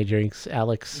 Teenage Drinks,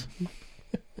 Alex.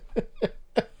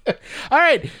 All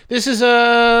right. This is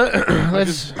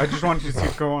let's I just wanted to see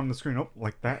it go on the screen. Oh,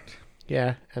 like that.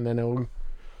 yeah, and then it'll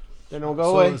go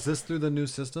So away. is this through the new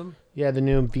system? Yeah, the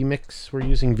new vMix. We're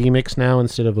using vMix now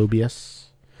instead of OBS.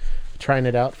 Trying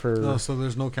it out for Oh, so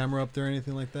there's no camera up there or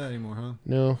anything like that anymore, huh?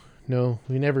 no.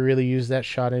 We never really use that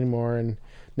shot anymore, and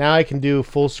now I can do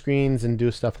full screens and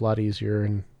do stuff a lot easier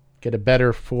and get a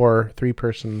better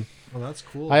 3-person. Well, that's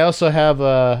cool. I also have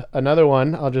another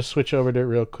one. I'll just switch over to it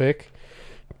real quick.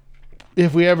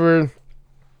 If we ever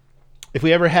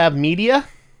have media,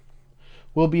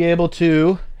 we'll be able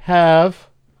to have,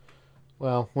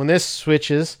 well, when this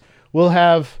switches, we'll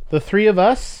have the 3 of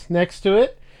us next to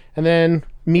it, and then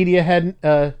media head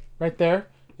right there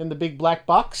in the big black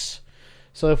box.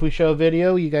 So if we show a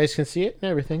video, you guys can see it and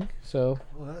everything. So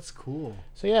Well, that's cool.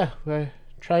 yeah, we're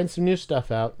trying some new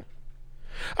stuff out.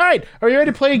 All right, are you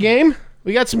ready to play a game?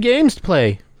 We got some games to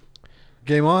play.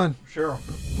 Game on. Sure.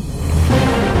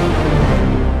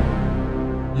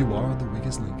 You are the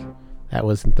weakest link. That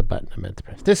wasn't the button I meant to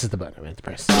press. This is the button I meant to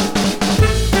press.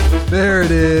 There it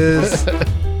is.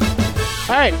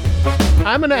 All right,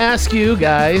 I'm going to ask you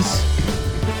guys,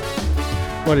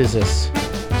 what is this?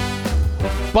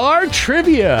 Bar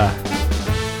trivia.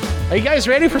 Are you guys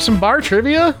ready for some bar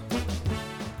trivia?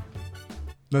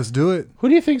 Let's do it, Who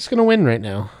do you think's going to win right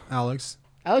now? Alex.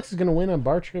 Alex is going to win on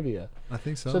bar trivia. I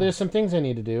think so. So there's some things I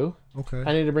need to do. Okay.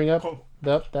 I need to bring up.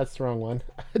 Nope, that's the wrong one.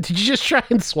 Did you just try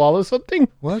and swallow something?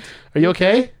 What? Are you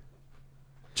okay?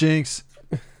 Jinx.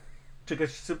 Took a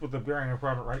sip of the beer and I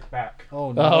brought it right back.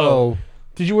 Oh no. Oh.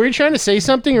 Were you trying to say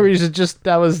something, or was it just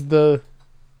that was the?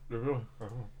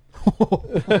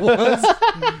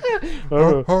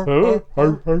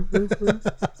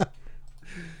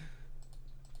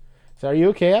 So are you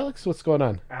okay, Alex? What's going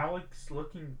on? Alex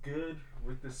looking good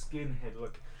with the skinhead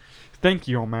look. Thank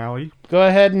you, O'Malley. Go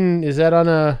ahead and is that on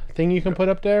a thing you can put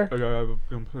up there?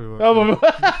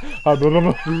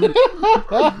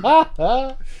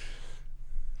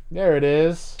 There it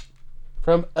is.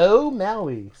 From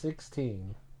O'Malley,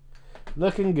 16.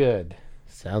 Looking good.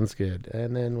 Sounds good.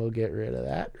 And then we'll get rid of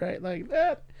that right like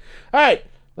that. All right.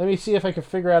 Let me see if I can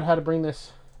figure out how to bring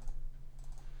this.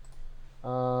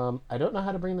 I don't know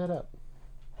how to bring that up.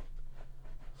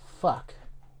 Fuck.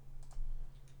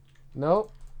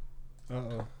 Nope.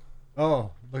 Uh-oh. Oh,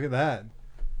 look at that.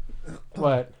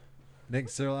 What? Nick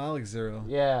 0, Alex 0.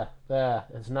 Yeah,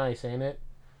 that's nice, ain't it?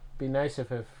 Be nice if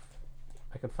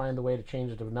I could find a way to change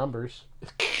it to numbers.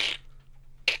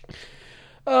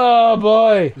 Oh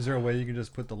boy! Is there a way you can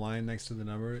just put the line next to the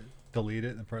number, delete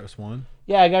it, and press 1?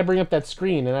 Yeah, I gotta bring up that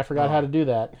screen, and I forgot how to do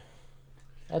that.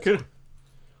 That's Can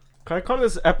I call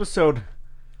this episode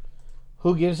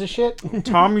who gives a shit?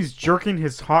 Tommy's jerking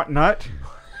his hot nut?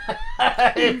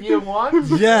 If you want.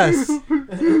 Yes.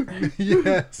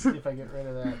 Yes. See if I get rid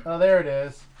of that. Oh, there it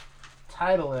is.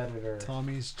 Title editor.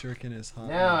 Tommy's jerking his hot.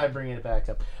 Now I bring it back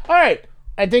up. All right,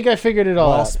 I think I figured it all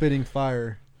While out. spitting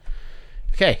fire.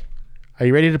 Okay, are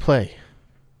you ready to play?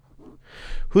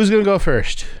 Who's gonna go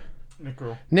first?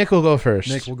 Nick will go first.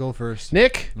 Nick will go first.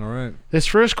 Nick, All right. this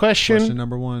first Question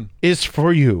number 1. is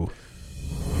for you.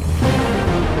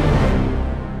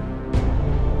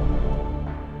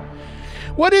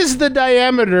 What is the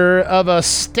diameter of a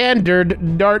standard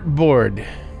dartboard?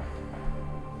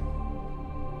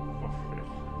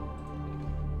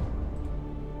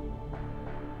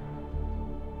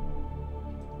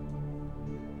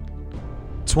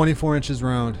 It's 24 inches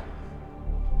round.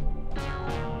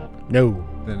 No.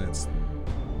 Then it's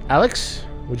Alex,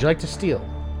 would you like to steal?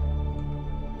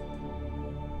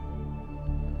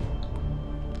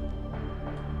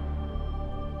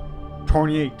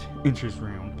 .28 inches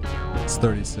round. It's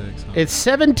 36. Huh? It's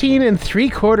 17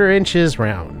 3/4 inches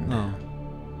round. Oh,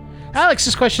 Alex,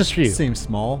 this question's for you. seems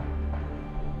small.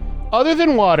 Other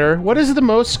than water, what is the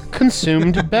most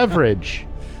consumed beverage?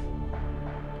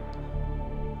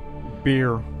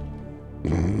 Beer.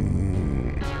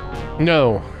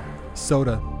 No.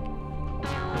 Soda.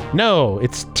 No,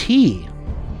 it's tea.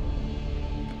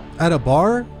 At a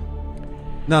bar?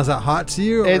 Now, is that hot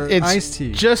tea or It's iced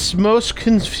tea? just most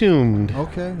consumed.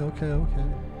 Okay.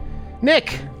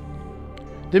 Nick,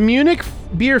 the Munich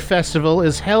Beer Festival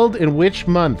is held in which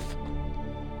month?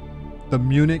 The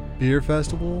Munich Beer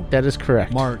Festival? That is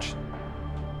correct. March.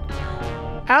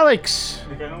 Alex.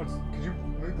 Nick, I know it's. Could you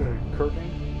move the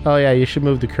curtain? Oh yeah, you should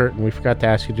move the curtain. We forgot to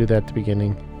ask you to do that at the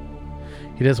beginning.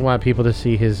 He doesn't want people to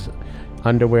see his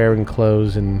underwear and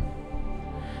clothes, and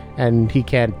he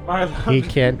can't. He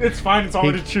can't. It's fine. It's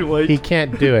already too late. He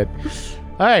can't do it.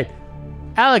 All right,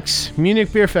 Alex,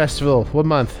 Munich Beer Festival. What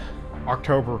month?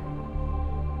 October.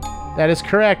 That is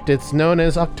correct. It's known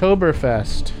as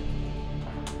Oktoberfest.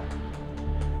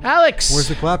 Alex. Where's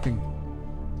the clapping?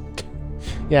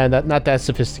 Yeah, not that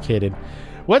sophisticated.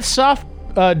 What soft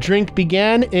drink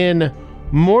began in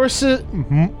Morris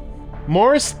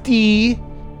D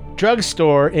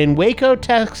drugstore in Waco,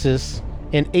 Texas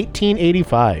in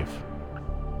 1885?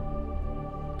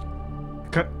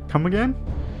 Come again?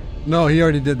 No, he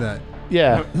already did that.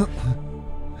 Yeah.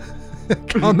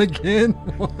 Come again?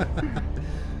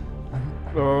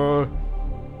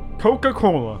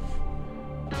 Coca-Cola.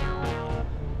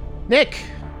 Nick,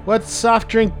 what soft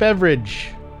drink beverage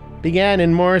began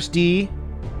in Morris D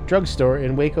drugstore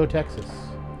in Waco, Texas?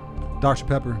 Dr.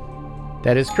 Pepper.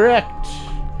 That is correct.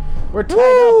 We're tied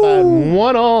up at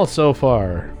 1-1 so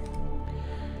far.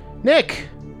 Nick,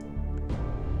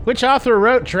 which author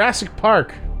wrote Jurassic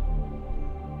Park?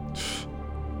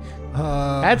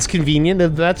 That's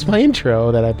convenient. That's my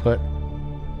intro that I put.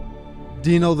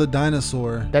 Dino the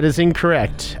Dinosaur. That is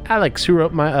incorrect. Alex, who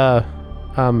wrote my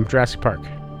Jurassic Park?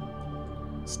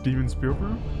 Steven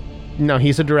Spielberg? No,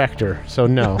 he's a director, so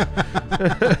no.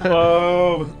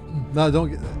 Oh. No, don't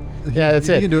get. Yeah, that's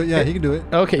it. He can do it. Yeah, he can do it.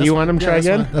 Okay, That's you fine. want him to Yeah, try that's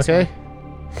again? fine. That's Okay.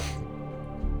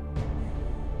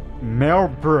 Mel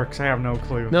Brooks. I have no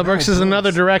clue. Mel Brooks is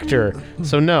another director,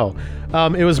 so no.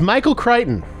 It was Michael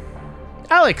Crichton.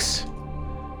 Alex,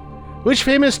 which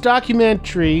famous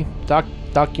documentary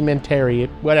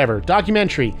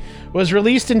was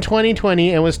released in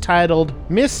 2020 and was titled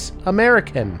Miss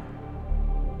American?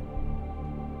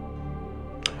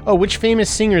 Oh, which famous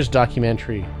singer's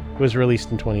documentary was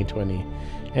released in 2020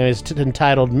 and is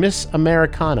entitled Miss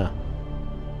Americana?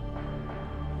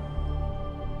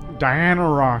 Diana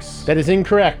Ross. That is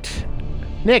incorrect.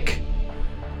 Nick,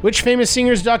 which famous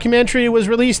singer's documentary was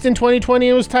released in 2020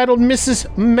 and was titled Mrs.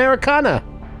 Americana?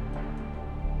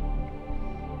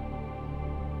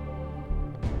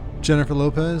 Jennifer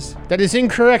Lopez. That is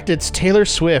incorrect. It's Taylor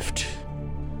Swift.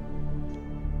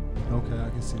 Okay, I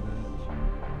can see that.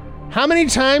 How many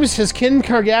times has Kim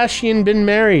Kardashian been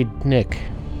married, Nick?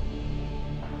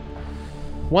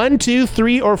 1, 2,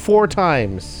 3, or 4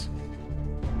 times?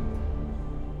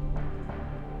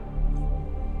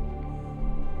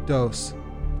 Dose.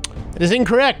 That is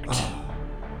incorrect.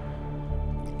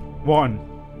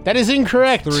 1. That is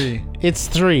incorrect. 3. It's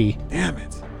 3. Damn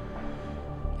it.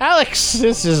 Alex,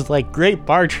 this is like great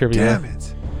bar trivia. Damn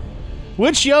it.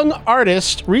 Which young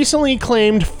artist recently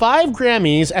claimed 5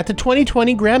 Grammys at the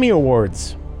 2020 Grammy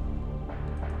Awards?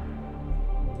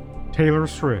 Taylor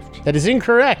Swift. That is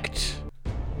incorrect.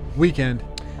 Weekend.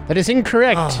 That is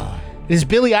incorrect. It is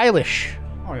Billie Eilish.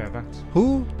 Oh yeah, that's.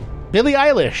 Who? Billie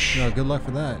Eilish. No, good luck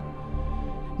for that.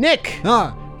 Nick,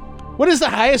 Ah. what is the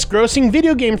highest grossing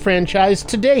video game franchise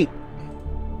to date?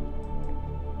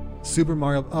 Super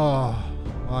Mario. Oh,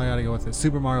 I gotta go with it.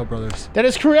 Super Mario Brothers. That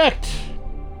is correct.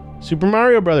 Super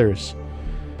Mario Brothers.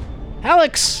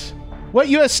 Alex, what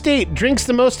U.S. state drinks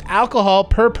the most alcohol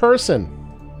per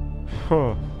person?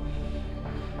 Huh.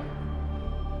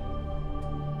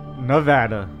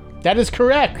 Nevada. That is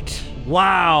correct.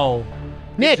 Wow.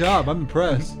 Nick, Good job. I'm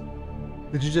impressed.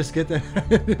 Did you just get that?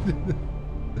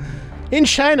 in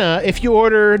China, if you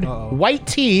ordered Uh-oh. white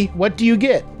tea, what do you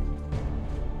get?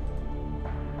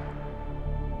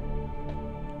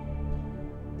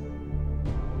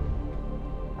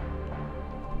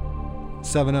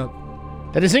 Seven Up.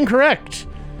 That is incorrect.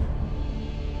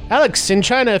 Alex, in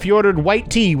China, if you ordered white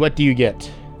tea, what do you get?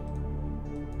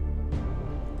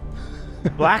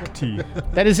 Black tea.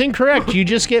 That is incorrect. You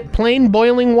just get plain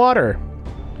boiling water.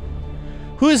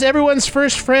 Who is everyone's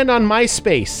first friend on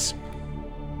MySpace?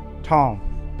 Tom.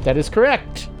 That is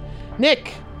correct.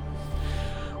 Nick,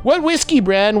 What whiskey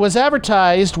brand was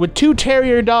advertised with 2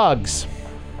 terrier dogs?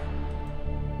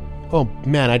 Oh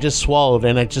man, I just swallowed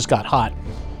and it just got hot.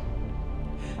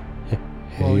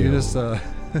 Well, you just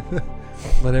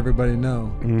let everybody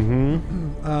know.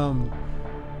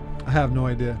 I have no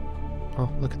idea. Oh,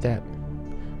 look at that.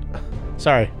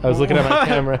 Sorry, I was looking at my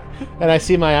camera and I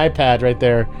see my iPad right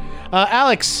there.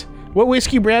 Alex, what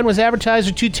whiskey brand was advertised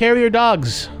with 2 terrier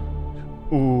dogs?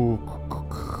 Ooh.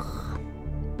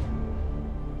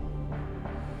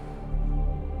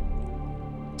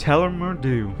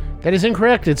 Tellermerdue. That is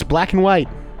incorrect. It's Black and White.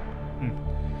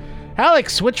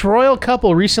 Alex, which royal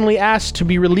couple recently asked to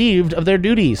be relieved of their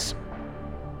duties?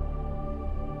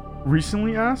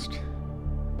 Recently asked?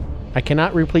 I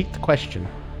cannot repeat the question.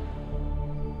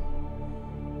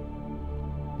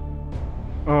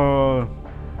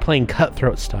 Playing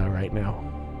cutthroat style right now.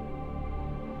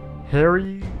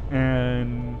 Harry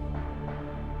and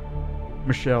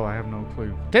Michelle, I have no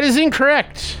clue. That is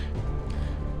incorrect.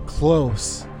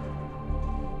 Close.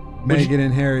 Meghan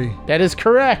and Harry. That is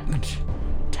correct.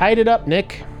 Tied it up,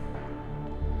 Nick.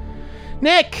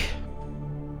 Nick!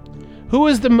 Who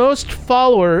has the most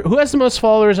followers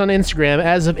on Instagram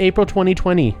as of April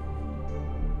 2020?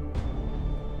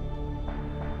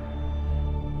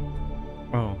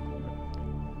 Oh.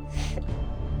 I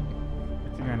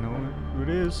think I know who it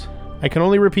is. I can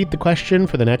only repeat the question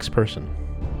for the next person.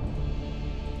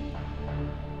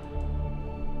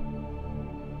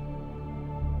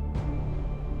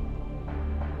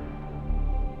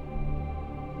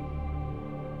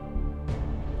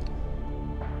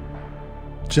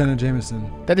 Jenna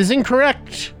Jameson. That is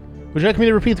incorrect. Would you like me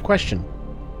to repeat the question?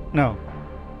 No.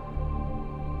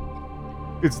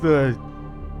 It's the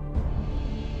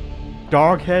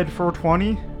Doghead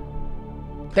 420?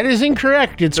 That is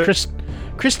incorrect. It's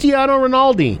Cristiano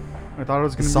Ronaldo. I thought it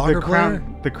was going to be Soccer player?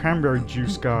 the cranberry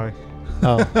juice guy.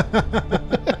 Oh.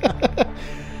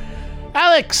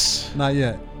 Alex, Not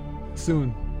yet.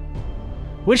 Soon.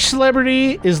 which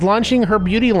celebrity is launching her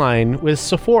beauty line with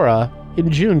Sephora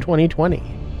in June 2020?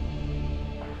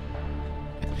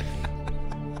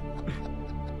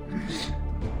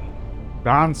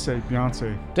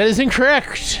 Beyonce. That is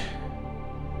incorrect.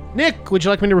 Nick, would you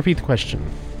like me to repeat the question?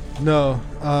 No.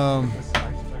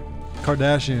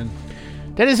 Kardashian.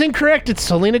 That is incorrect. It's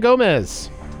Selena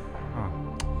Gomez.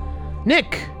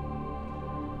 Nick,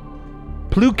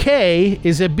 Pulque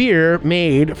is a beer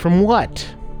made from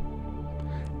what?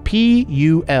 Pulque.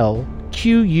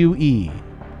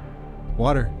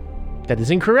 Water. That is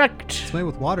incorrect. It's made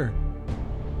with water.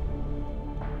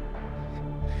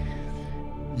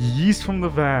 Yeast from the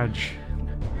vag.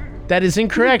 That is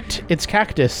incorrect. It's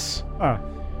cactus. Ah.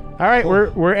 All right,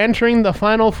 we're entering the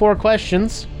final 4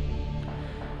 questions.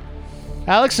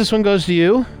 Alex, this one goes to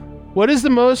you. What is the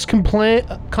most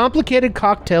complicated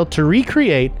cocktail to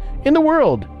recreate in the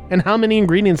world, and how many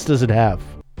ingredients does it have?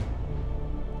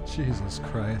 Jesus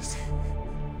Christ.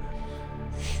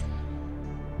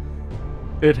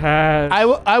 It has...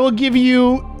 I will give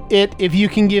you it if you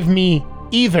can give me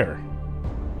either.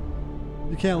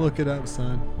 You can't look it up,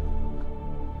 son.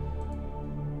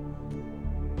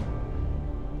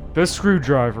 The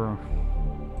screwdriver.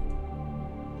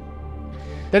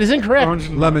 That is incorrect.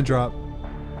 Lemon drop.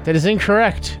 That is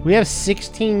incorrect. We have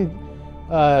 16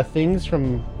 things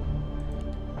from...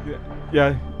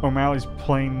 Yeah, O'Malley's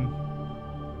playing...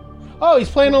 Oh, he's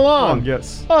playing along.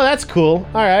 Yes. Oh, that's cool.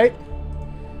 All right.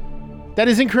 That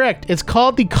is incorrect. It's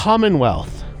called the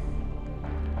Commonwealth.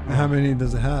 How many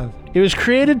does it have? It was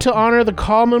created to honor the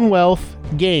Commonwealth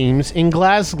Games in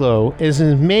Glasgow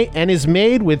and is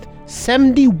made with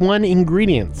 71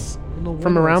 ingredients No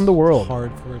from wonder around it's the world.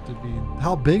 Hard for it to be.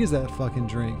 How big is that fucking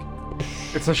drink?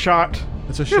 It's a shot.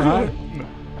 It's a shot.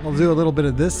 I'll do a little bit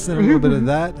of this and a little bit of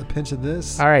that, a pinch of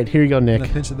this, All right, here you go, and a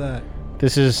Nick. pinch of that.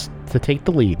 This is to take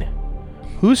the lead.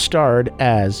 Who starred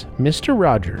as Mr.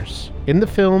 Rogers in the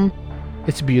film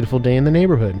It's a Beautiful Day in the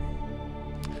Neighborhood?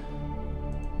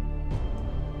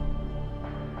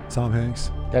 Tom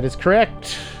Hanks. That is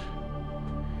correct.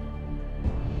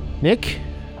 Nick,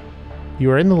 you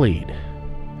are in the lead.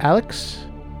 Alex,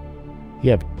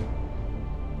 you have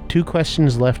 2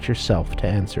 questions left yourself to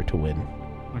answer to win.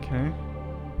 Okay.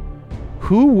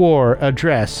 Who wore a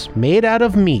dress made out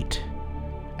of meat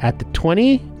at the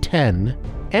 2010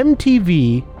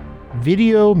 MTV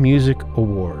Video Music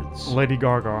Awards? Lady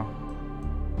Gaga.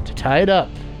 To tie it up,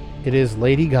 it is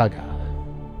Lady Gaga.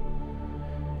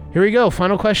 Here we go.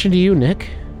 Final question to you, Nick.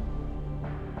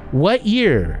 What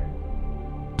year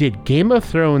did Game of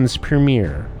Thrones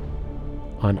premiere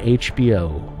on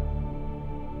HBO?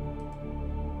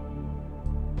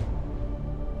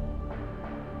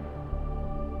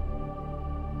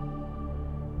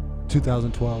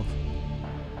 2012.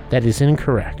 That is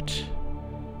incorrect.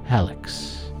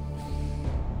 Alex,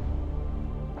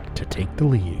 to take the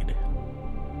lead.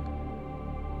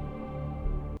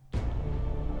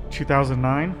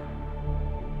 2009.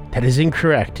 That is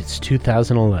incorrect. It's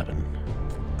 2011.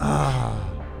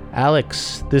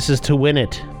 Alex, this is to win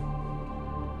it.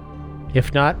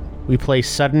 If not, we play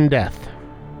sudden death.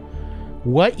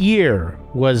 What year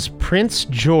was Prince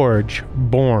George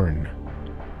born?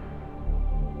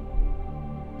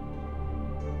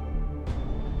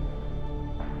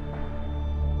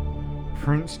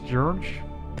 Prince George.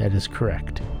 That is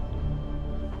correct.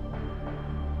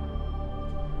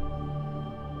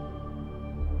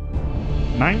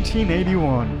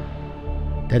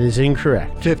 $1981. That is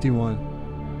incorrect. 51.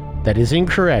 That is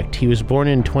incorrect. He was born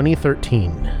in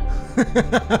 2013.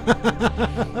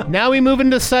 Now we move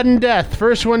into sudden death.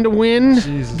 First one to win.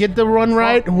 Jesus. Get the run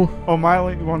right.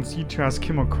 O'Malley wants you to ask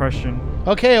him a question.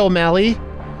 Okay, O'Malley.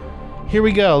 Here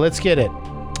we go. Let's get it.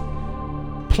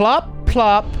 Plop,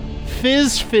 plop,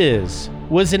 fizz, fizz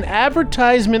was an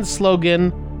advertisement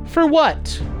slogan for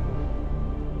what?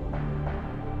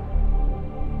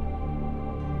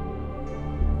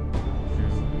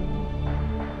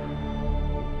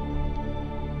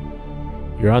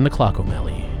 You're on the clock,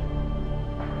 O'Malley.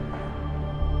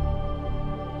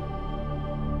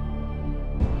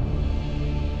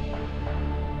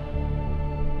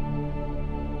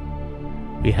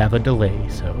 We have a delay,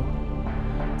 so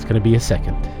it's going to be a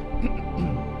second.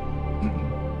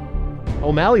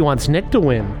 O'Malley wants Nick to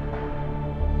win.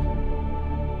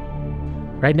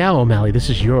 Right now, O'Malley, this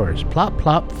is yours. Plop,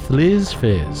 plop, fizz,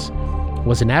 fizz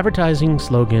was an advertising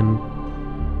slogan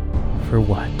for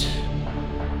what?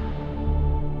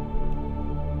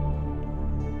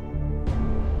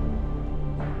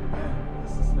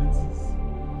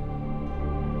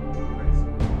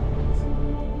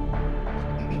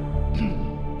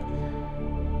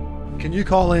 Can you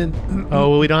call in? Oh,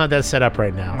 well, we don't have that set up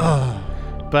right now.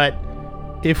 But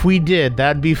if we did,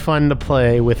 that'd be fun to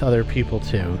play with other people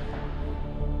too.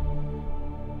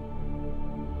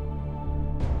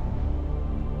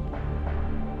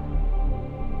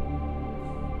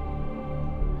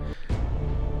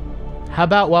 How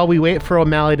about while we wait for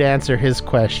O'Malley to answer his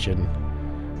question,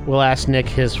 we'll ask Nick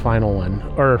his final one,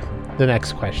 or the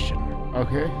next question.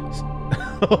 Okay.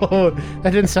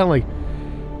 That didn't sound like...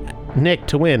 Nick,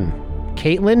 to win.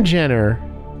 Caitlyn Jenner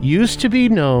used to be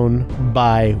known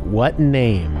by what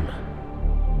name?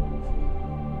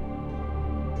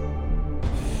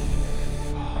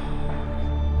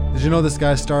 Did you know this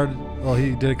guy started? Well,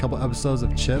 he did a couple episodes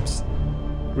of Chips.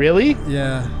 Really?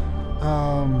 Yeah.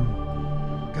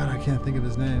 God, I can't think of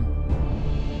his name.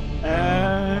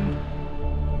 And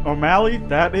O'Malley,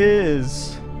 that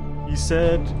is, he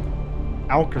said,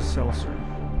 Alka-Seltzer.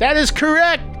 That is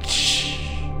correct!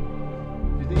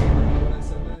 You think when I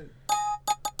said that?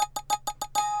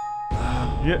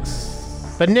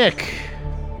 Yes. But Nick,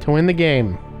 to win the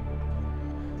game.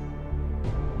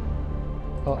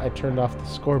 Oh, I turned off the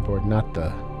scoreboard, not the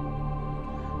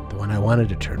one I wanted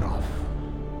to turn off.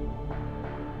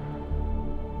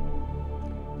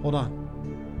 Hold on.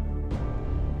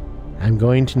 I'm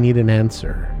going to need an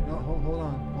answer. No, hold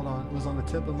on. It was on the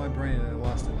tip of my brain and I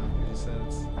lost it now. You said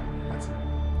it's the answer.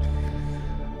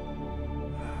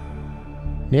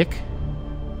 Nick,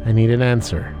 I need an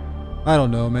answer. I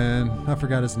don't know, man. I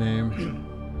forgot his name.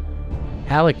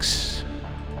 Alex,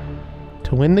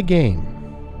 to win the game,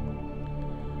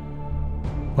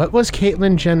 what was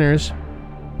Caitlyn Jenner's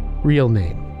real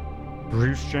name?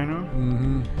 Bruce Jenner.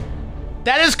 Mm-hmm.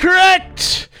 That is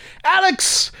correct!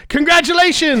 Alex,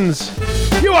 congratulations!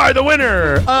 You are the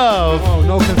winner of... Oh,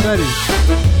 no confetti.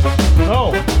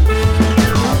 Oh.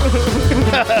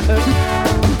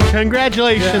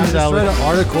 Congratulations, Yeah, I just Alex. read an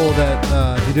article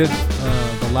that he did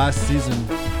the last season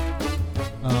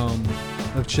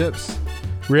of Chips.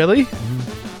 Really?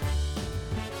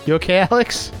 You okay,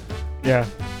 Alex? Yeah.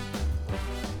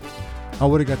 I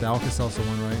would have got the Alka-Seltzer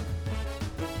one right.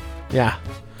 Yeah.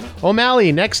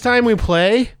 O'Malley, next time we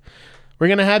play, we're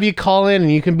going to have you call in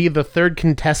and you can be the third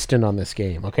contestant on this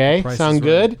game, okay? Price is Sound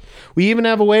right. good? We even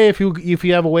have a way, if you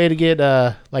have a way to get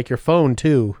like your phone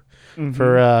too,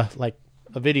 for like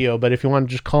a video, but if you want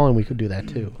to just call in, we could do that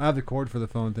too. I have the cord for the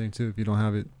phone thing too if you don't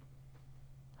have it.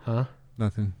 Huh?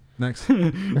 Nothing. Next.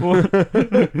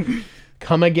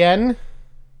 Come again?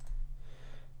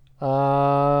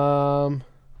 Let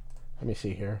me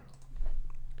see here.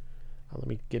 Let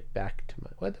me get back to my...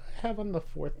 What do I have on the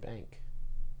fourth bank?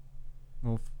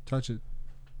 Well, touch it.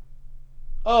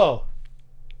 Oh,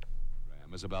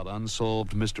 Is about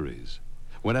unsolved mysteries.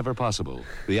 Whenever possible,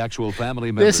 the actual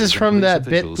family members This is and from police that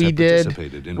bit officials we have did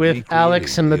participated in with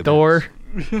Alex and the door.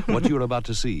 events. What you're about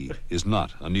to see is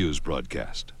not a news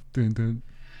broadcast. Dun, dun.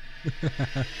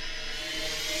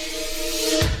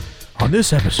 On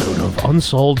this episode of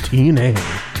Unsolved TNA.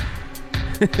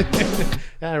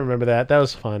 I remember that. That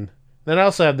was fun. Then I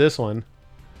also have this one.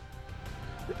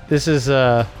 This is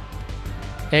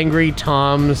Angry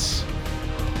Tom's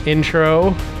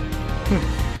intro.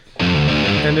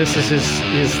 And this is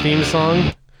his theme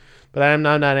song. But I'm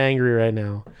not angry right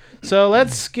now. So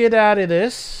let's get out of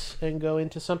this and go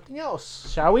into something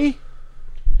else, shall we?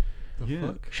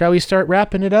 Yeah. Shall we start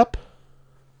wrapping it up?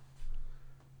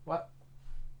 What?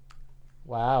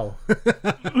 Wow.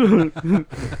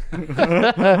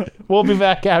 We'll be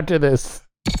back after this.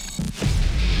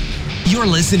 You're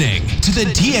listening to the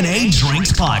TNA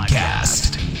Drinks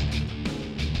Podcast.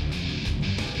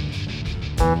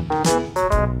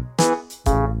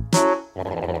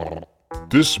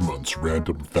 This month's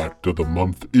random fact of the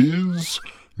month is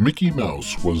Mickey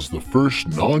Mouse was the first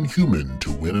non-human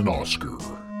to win an Oscar.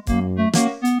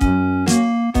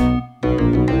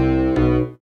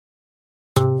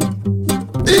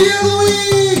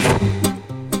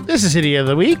 This is Idiot of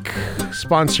the Week,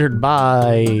 sponsored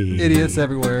by Idiots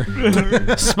everywhere.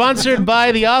 sponsored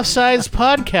by the Offsides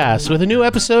Podcast with a new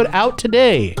episode out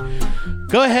today.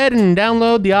 Go ahead and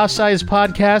download the Offsides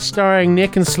Podcast starring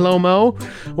Nick and Slow-Mo,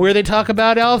 where they talk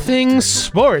about all things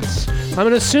sports. I'm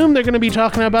going to assume they're going to be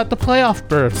talking about the playoff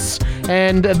berths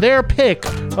and their pick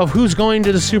of who's going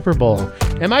to the Super Bowl.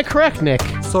 Am I correct, Nick?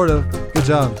 Sort of. Good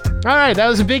job. All right, that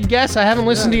was a big guess. I haven't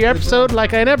listened to your episode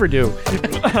like I never do.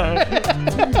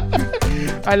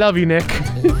 I love you, Nick.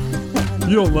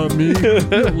 You don't love me. You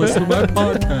don't listen to my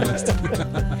podcast.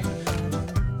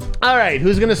 All right,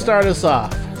 who's going to start us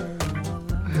off?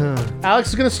 Alex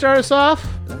is going to start us off?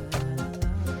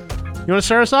 You want to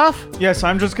start us off? Yes,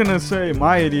 I'm just gonna say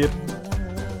my idiot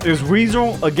is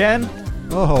Weasel again.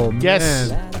 Oh, man. Yes.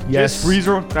 Yes. Just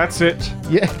Weasel. That's it.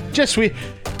 Yeah, just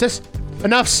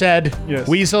enough said. Yes.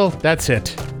 Weasel, that's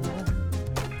it.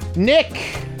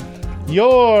 Nick,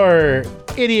 your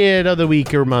idiot of the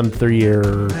week or month or year.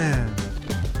 Man.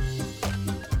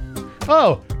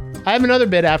 Oh, I have another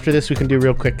bit after this we can do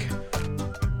real quick.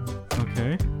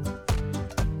 Okay.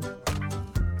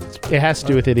 It has to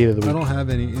do with idiot of the I week. don't have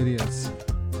any idiots.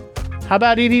 How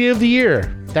about idiot of the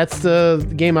year? That's the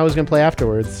game I was going to play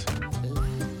afterwards.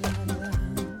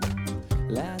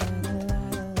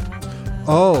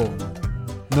 Oh.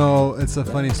 No, it's a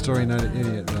funny story, not an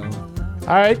idiot, though.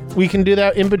 All right, we can do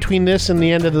that in between this and the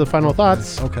end of the final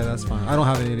thoughts. Okay, that's fine. I don't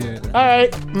have an idiot. All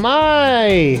right, my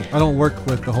I don't work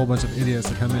with a whole bunch of idiots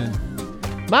that come in.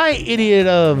 idiot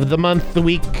of the month, the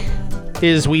week,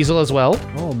 is Weasel as well.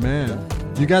 Oh, man.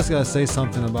 You guys gotta say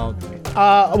something about...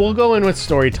 We'll go in with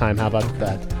story time. How about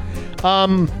that?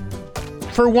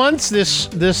 For once, this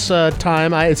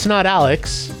time, it's not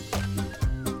Alex.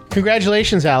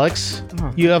 Congratulations, Alex.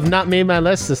 Oh. You have not made my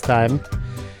list this time.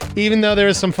 Even though there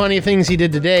were some funny things he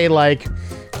did today, like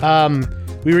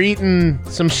we were eating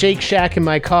some Shake Shack in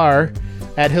my car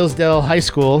at Hillsdale High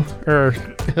School, or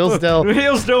Hillsdale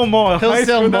Hillsdale Mall.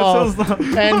 Hillsdale Mall,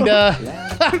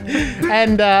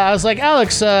 and I was like,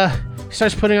 Alex, he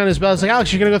starts putting on his belt. I was like,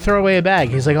 Alex, you're gonna go throw away a bag.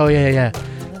 He's like, oh yeah.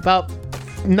 About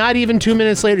not even 2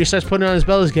 minutes later, he starts putting on his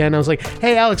belt again. I was like,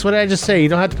 hey Alex, what did I just say? You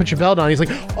don't have to put your belt on. He's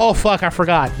like, oh fuck, I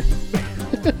forgot.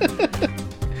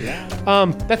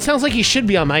 That sounds like he should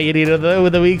be on my idiot of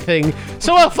the week thing.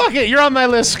 So well, fuck it, you're on my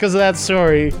list because of that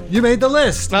story. You made the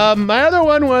list! My other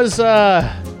one was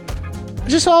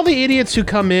just all the idiots who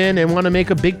come in and want to make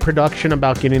a big production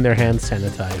about getting their hands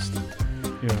sanitized.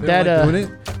 They're like doing it?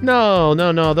 No.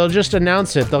 They'll just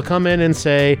announce it. They'll come in and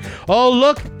say, "Oh,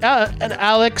 look,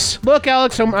 Alex. Look,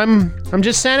 Alex. I'm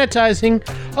just sanitizing.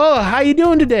 Oh, how you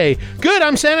doing today? Good.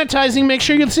 I'm sanitizing. Make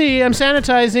sure you see I'm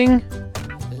sanitizing."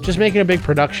 Just making a big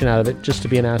production out of it, just to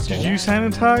be an asshole. Did you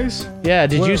sanitize? Yeah.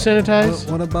 Did you sanitize?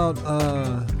 What about,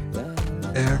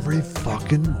 every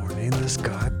fucking morning this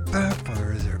guy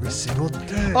backfires every single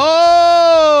day?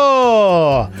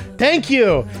 Oh, thank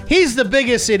you. He's the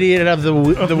biggest idiot of the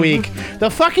week.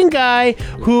 The fucking guy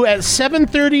who at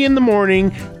 7:30 in the morning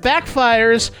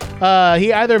backfires.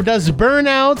 He either does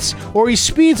burnouts or he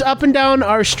speeds up and down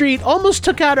our street. Almost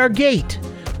took out our gate,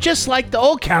 just like the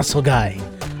Old Castle guy.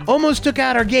 Almost took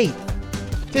out our gate.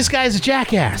 This guy's a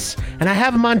jackass, and I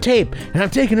have him on tape, and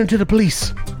I'm taking him to the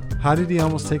police. How did he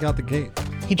almost take out the gate?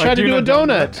 He tried to do a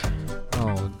donut.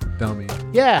 Oh, dummy.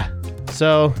 Yeah.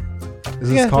 So Is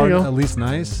this Yeah, card there you go. at least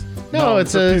nice? no,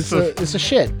 it's it's a piece a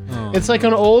shit. Oh. It's like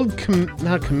an old,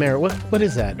 not Camaro. What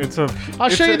is that? I'll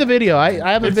show you the video.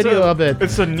 I have a video of it.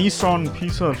 It's a Nissan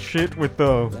piece of shit with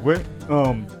the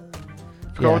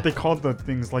forgot what they called the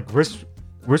things, like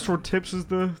whistle tips is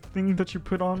the thing that you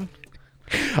put on.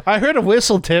 I heard of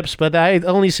whistle tips, but I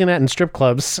only seen that in strip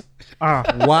clubs.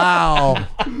 Wow. All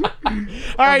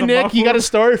right, Nick, you got a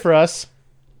story for us?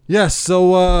 Yes.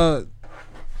 So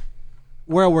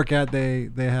where I work at, they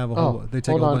have a whole. They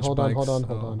take a bunch of bikes. Hold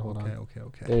on.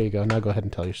 Okay. There you go. Now go ahead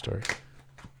and tell your story.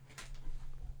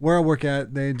 Where I work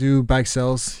at, they do bike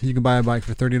sales. You can buy a bike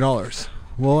for $30.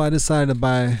 Well, I decided to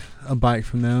buy a bike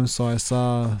from them, so I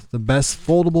saw the best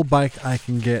foldable bike I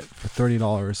can get for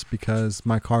 $30 because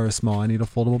my car is small. I need a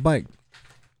foldable bike.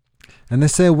 And they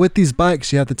say with these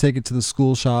bikes, you have to take it to the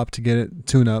school shop to get it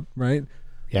tuned up, right?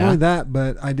 Yeah. Not only that,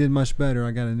 but I did much better.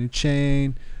 I got a new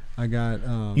chain. I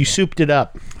got... you souped it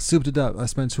up. Souped it up. I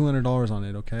spent $200 on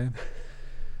it, okay?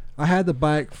 I had the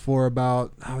bike for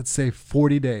about, I would say,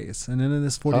 40 days. And then in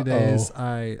this 40 days,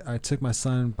 I took my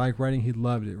son bike riding. He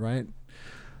loved it, right?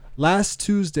 Last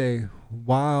Tuesday,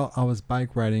 while I was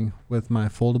bike riding with my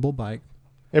foldable bike,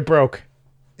 it broke.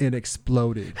 It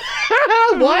exploded.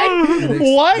 What?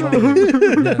 What?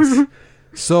 Yes.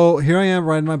 So here I am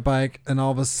riding my bike, and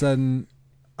all of a sudden,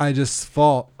 I just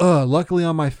fall. Luckily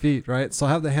on my feet, right? So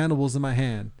I have the handlebars in my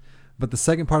hand, but the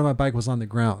second part of my bike was on the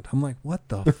ground. I'm like, what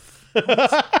the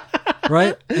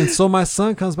right? And so my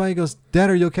son comes by. He goes, "Dad,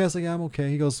 are you okay?" I was like, "Yeah, I'm okay."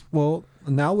 He goes, "Well,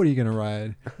 now what are you gonna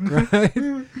ride?"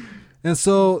 Right? And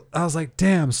so I was like,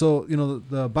 damn. So,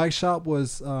 the bike shop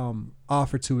was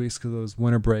off for 2 weeks because it was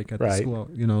winter break at the school.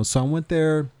 So I went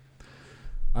there,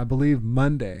 I believe,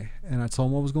 Monday, and I told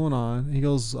him what was going on. He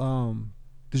goes,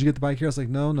 did you get the bike here? I was like,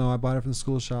 no, I bought it from the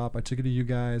school shop. I took it to you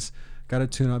guys, got a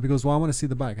tune-up. He goes, well, I want to see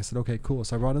the bike. I said, okay, cool.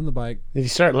 So I brought him the bike. Did you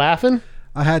start laughing?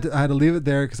 I had to leave it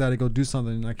there because I had to go do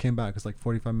something, and I came back. It was like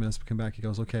 45 minutes to come back. He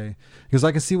goes, okay. He goes,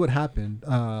 I can see what happened.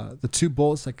 The two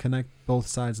bolts that connect both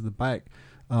sides of the bike,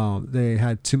 they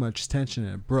had too much tension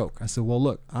and it broke. I said, well,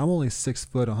 look, I'm only 6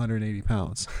 foot, 180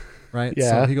 pounds, right? Yeah.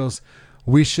 So he goes,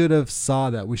 we should have saw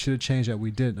that. We should have changed that.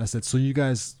 We didn't. I said, so you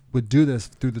guys would do this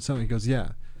through the summer? He goes, yeah.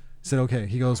 I said, okay.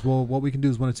 He goes, well, what we can do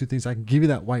is one of two things. I can give you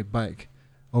that white bike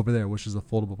over there, which is a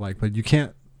foldable bike, but you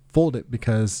can't fold it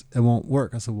because it won't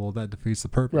work. I said, well, that defeats the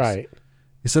purpose. Right.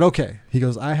 He said, okay. He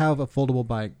goes, I have a foldable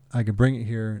bike. I can bring it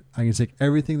here. I can take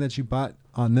everything that you bought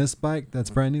on this bike that's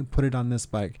brand new, put it on this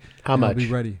bike. How much? I'll be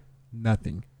ready.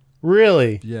 Nothing.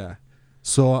 Really? Yeah.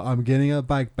 So I'm getting a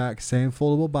bike back, same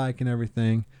foldable bike and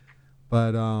everything.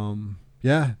 But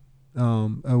it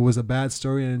was a bad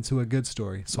story and into a good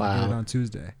story. So I got it on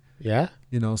Tuesday. Yeah.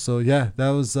 So yeah, that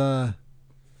was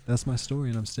that's my story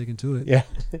and I'm sticking to it. Yeah.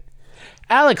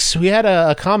 Alex, we had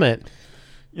a comment.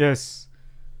 Yes.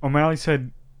 O'Malley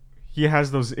said he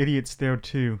has those idiots there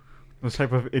too. Those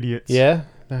type of idiots. Yeah.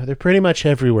 They're pretty much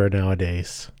everywhere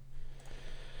nowadays.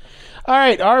 All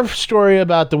right, our story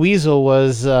about the weasel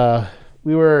was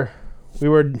we were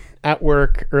at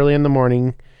work early in the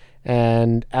morning,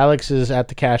 and Alex is at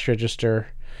the cash register,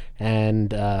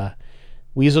 and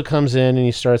Weasel comes in and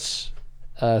he starts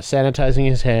sanitizing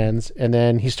his hands, and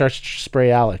then he starts to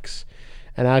spray Alex,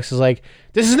 and Alex is like,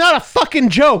 "This is not a fucking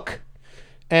joke."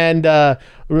 And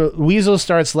Weasel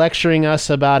starts lecturing us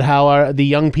about how the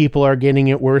young people are getting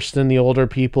it worse than the older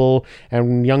people,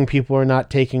 and young people are not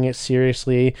taking it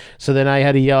seriously. So then I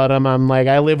had to yell at him. I'm like,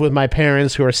 I live with my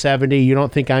parents who are 70. You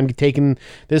don't think I'm taking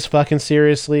this fucking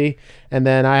seriously? And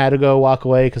then I had to go walk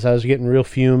away because I was getting real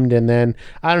fumed. And then,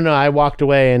 I don't know, I walked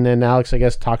away, and then Alex, I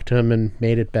guess, talked to him and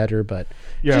made it better. But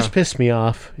it just pissed me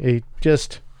off. He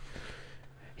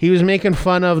was making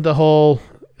fun of the whole...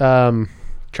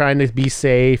 trying to be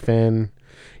safe, and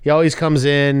he always comes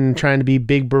in trying to be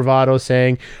big bravado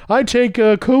saying, I take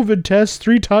a COVID test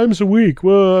 3 times a week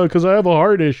because I have a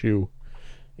heart issue.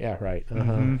 Yeah, right.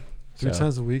 Mm-hmm. 3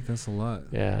 times a week, that's a lot.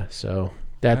 Yeah, so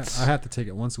that's... I have to take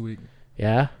it once a week.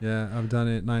 Yeah? Yeah, I've done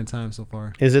it 9 times so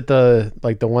far. Is it the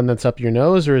one that's up your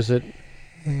nose, or is it...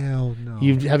 Hell no.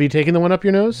 Have you taken the one up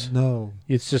your nose? No.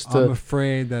 It's just I'm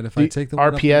afraid that if I take the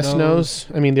one RPS up the nose...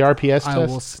 I mean, the RPS test? I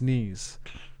will sneeze.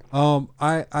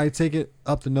 I take it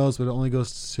up the nose, but it only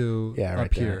goes to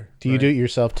up here. Do you do it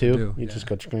yourself too? I do, you just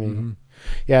go. Mm-hmm.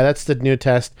 Yeah, that's the new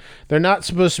test. They're not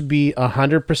supposed to be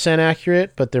 100%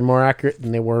 accurate, but they're more accurate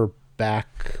than they were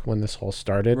back when this whole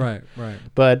started. Right.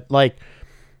 But like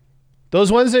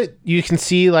those ones that you can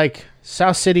see, like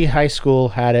South City High School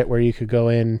had it, where you could go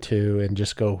into and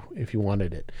just go if you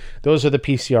wanted it. Those are the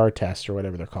PCR tests or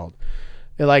whatever they're called.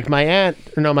 Like my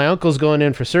uncle's going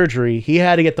in for surgery. He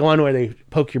had to get the one where they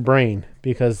poke your brain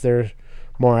because they're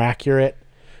more accurate.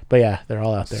 But yeah, they're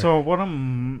all out there. So one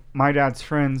of my dad's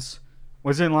friends,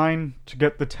 was in line to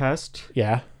get the test,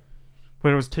 Yeah.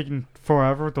 but it was taking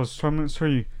forever. Those 20 minutes, so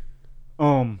he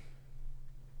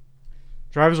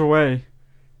drives away,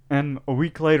 and a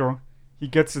week later, he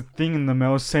gets a thing in the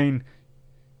mail saying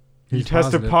he He's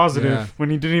tested positive yeah. when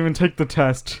he didn't even take the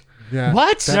test. Yeah.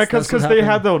 What? Yeah, because that's what they had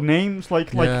happened. those names,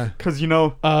 Yeah. because, you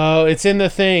know, Oh, it's in the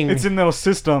thing. it's in their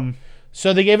system.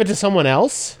 So they gave it to someone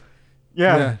else?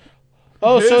 Yeah. Yeah.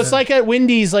 Oh, so Yeah. it's like at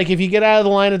Wendy's. Like if you get out of the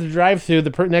line at the drive-thru,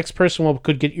 the next person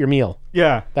could get your meal.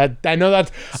 Yeah. That I know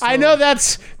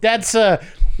that's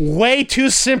way too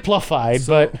simplified,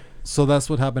 but So that's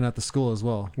what happened at the school as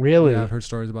well. Really? Yeah, I've heard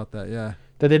stories about that. Yeah.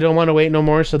 that they don't want to wait no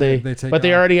more. So they They take but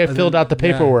they off. already And filled then- out the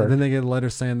yeah, paperwork. and then they get a letter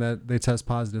saying that they test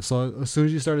positive. So as soon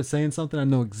as you started saying something, I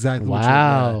know exactly what you're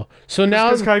Wow. So now,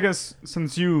 Because I guess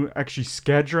since you actually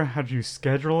had you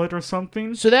schedule it or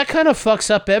something? so that kind of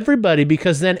fucks up everybody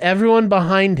because then everyone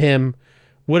behind him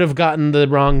would have gotten the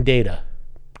wrong data,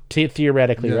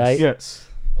 theoretically, Yes. right? Yes.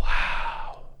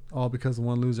 all because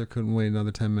one loser couldn't wait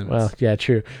another 10 minutes. Well, yeah,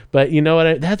 true. But you know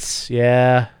what?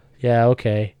 Yeah,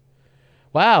 okay.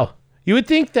 Wow. You would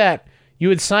think that you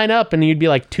would sign up and you'd be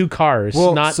like 2 cars,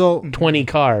 Well, not so- 20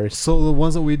 cars. So the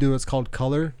ones that we do, it's called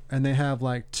color, and they have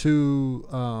like two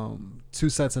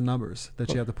sets of numbers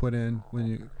that you have to put in when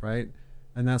you right,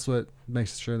 and that's what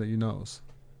makes sure that you knows.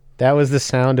 That was the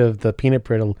sound of the peanut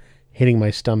brittle hitting my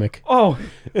stomach. Oh,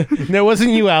 No, it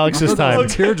wasn't you, Alex, this time.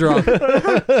 Teardrop.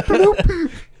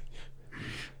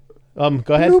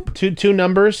 Go ahead. Two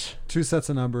numbers. 2 sets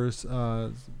of numbers.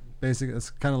 Basically, it's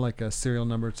kind of like a serial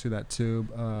number to that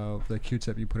tube of the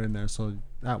Q-tip you put in there, so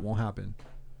that won't happen.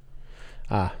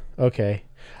 Ah, okay.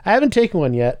 I haven't taken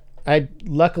one yet. I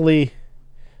luckily.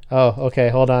 Oh, okay.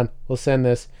 Hold on. We'll send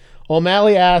this.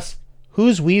 O'Malley asks,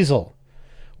 "Who's Weasel?"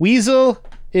 Weasel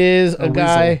is a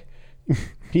guy.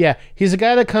 Yeah, he's a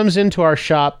guy that comes into our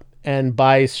shop and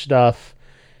buys stuff.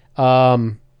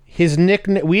 His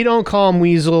nickname. We don't call him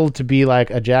Weasel to be like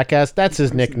a jackass. That's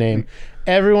his nickname.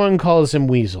 Everyone calls him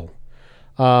Weasel.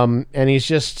 And he's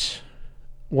just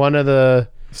one of the.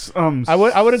 I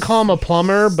wouldn't call him a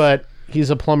plumber, but he's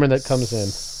a plumber that comes in.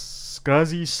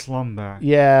 Scuzzy slumbag.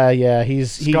 Yeah.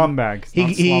 He's Scumbag.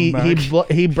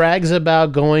 He brags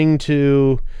about going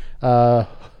to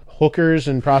hookers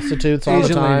and prostitutes all the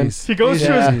Asian time. ladies. He goes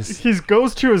Asian to ladies.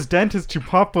 his dentist to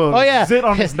pop a Oh yeah, zit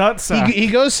on his nutsack. He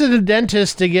goes to the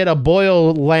dentist to get a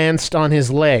boil lanced on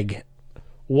his leg.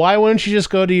 Why wouldn't you just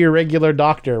go to your regular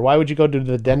doctor? Why would you go to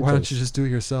the dentist? Why don't you just do it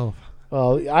yourself?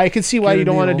 Well, I can see why Get a you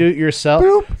don't want to needle. do it yourself.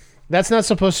 That's not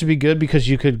supposed to be good because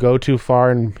you could go too far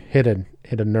and hit a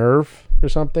nerve or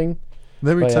something.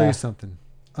 Let me But tell yeah. you something.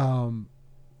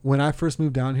 When I first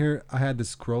moved down here, I had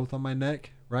this growth on my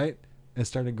neck, right? It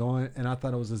started going, and I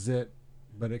thought it was a zit,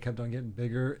 but it kept on getting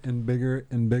bigger and bigger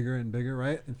and bigger and bigger,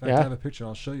 right? In fact, Yeah. I have a picture.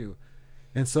 I'll show you.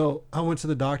 And so I went to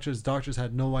the doctors. Doctors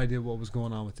had no idea what was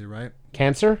going on with you, right?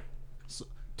 Cancer?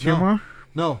 Tumor?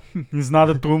 No. He's not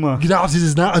a tumor. This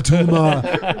is not a tumor.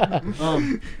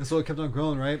 And so it kept on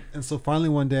growing, right? And so finally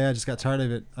one day I just got tired of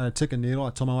it. I took a needle. I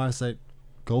told my wife, I said,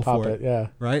 go Pop for it, it. yeah.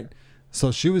 Right?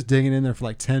 So she was digging in there for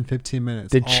like 10, 15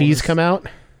 minutes. Did All cheese this- come out?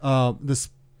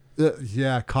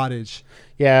 Yeah, cottage.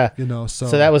 Yeah. You know, so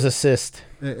that was a cyst.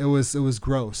 it was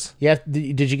gross. Yeah.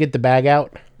 Did you get the bag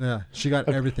out? Yeah, she got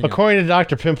everything. out. According to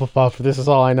Dr. Pimple Puff, this is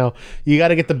all I know. You got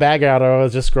to get the bag out or it'll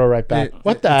just grow right back.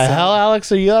 What the hell,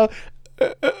 Alex? Are you?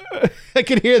 I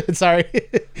can hear that. Sorry.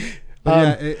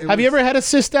 But yeah, it Have you was- ever had a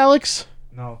cyst, Alex?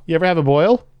 No. You ever have a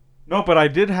boil No, but I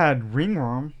did had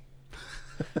ringworm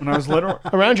when I was little.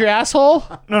 around your asshole?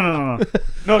 No.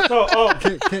 No, so,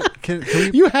 Can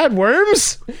we, You had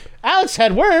worms? Alex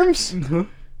had worms.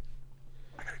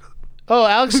 Oh,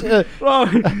 Alex,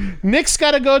 Nick's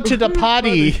got to go to the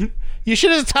potty. You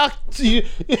should have talked.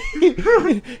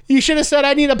 You should have said,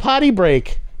 "I need a potty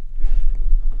break."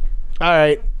 All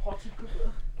right.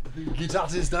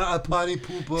 that is not a potty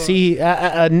pooper. See,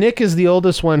 Nick is the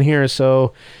oldest one here,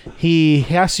 so he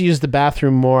has to use the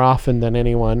bathroom more often than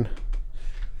anyone.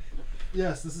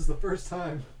 Yes, this is the first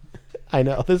time. I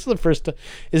know. This is the first time.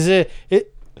 Is it?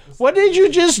 What did you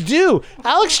just do?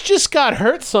 Alex just got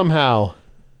hurt somehow.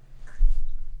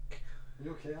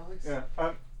 You okay, Alex?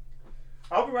 yeah.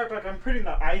 I'll be right back. I'm putting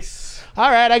the ice. All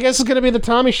right, I guess it's gonna be the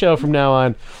Tommy Show from now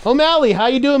on. O'Malley, how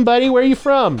you doing, buddy? Where are you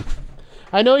from?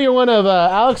 I know you're one of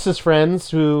Alex's friends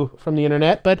from the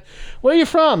internet, but where are you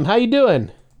from? How you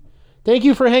doing? Thank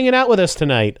you for hanging out with us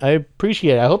tonight. I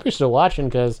appreciate it. I hope you're still watching,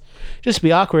 because it'd just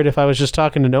be awkward if I was just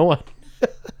talking to no one.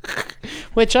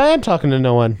 Which I am talking to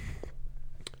no one.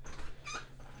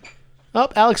 Oh,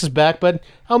 Alex is back, bud.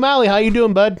 O'Malley, how you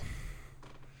doing, bud?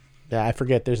 Yeah, I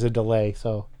forget there's a delay,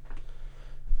 so.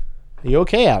 Are you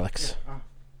okay, Alex?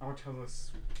 will tell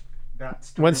us that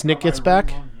story Once Nick about gets my back?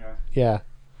 ringworm, yeah. Yeah.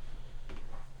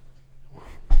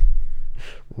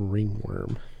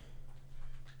 Ringworm.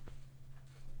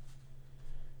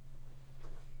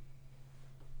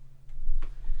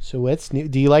 So what's new?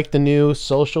 Do you like the new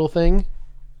social thing?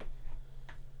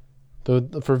 For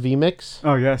vMix?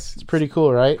 Oh yes, It's pretty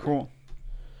cool, right? cool.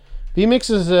 vMix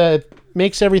is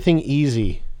makes everything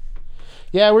easy.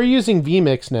 Yeah, we're using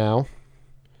vMix now.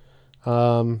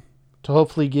 To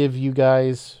hopefully give you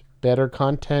guys better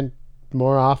content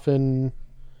more often,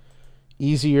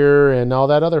 easier, and all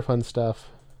that other fun stuff.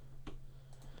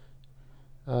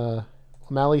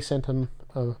 O'Malley sent him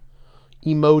a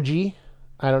emoji.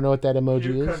 I don't know what that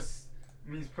emoji is. Because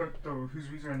he's put the who's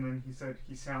user, and then he said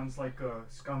he sounds like a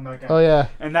scumbag. Oh yeah,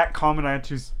 And that comment I had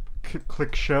to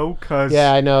click show because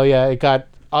yeah, I know. Yeah, it got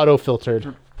auto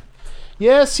filtered.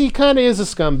 Yes, he kind of is a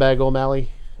scumbag, O'Malley.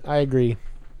 I agree.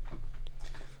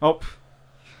 Oh,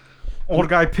 old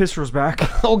guy Pisser's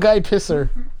back. Old guy pisser.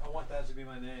 I want that to be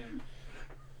my name.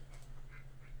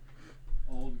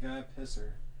 Old guy pisser.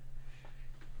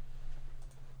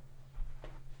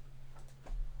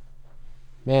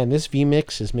 Man, this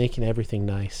vMix is making everything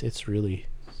nice. It's really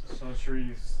So I'm sure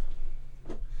he's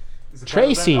is it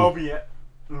Tracy.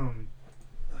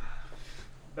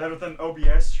 Better than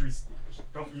OBS.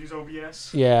 Don't use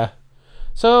OBS. yeah.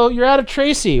 So you're out of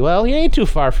Tracy. Well, you ain't too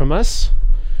far from us.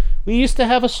 We used to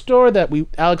have a store that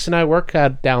Alex and I work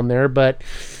at down there, but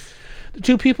the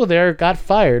two people there got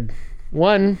fired.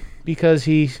 One because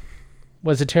he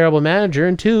was a terrible manager,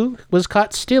 and two was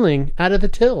caught stealing out of the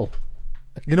till.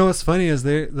 You know what's funny is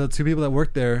the two people that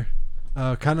worked there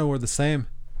kind of were the same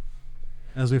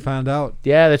as we found out.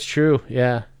 Yeah, that's true.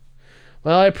 Yeah.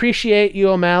 Well, I appreciate you,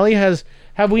 O'Malley.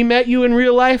 Have we met you in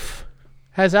real life?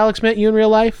 Has Alex met you in real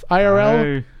life,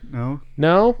 IRL? No.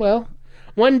 No? Well,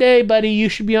 one day, buddy, you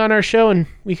should be on our show and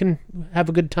we can have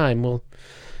a good time.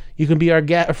 You can be our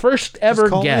first ever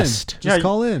call in. guest. Just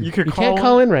call in. You could You can't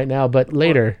call in right now, but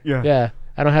later. Yeah. Yeah.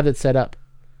 I don't have it set up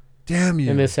Damn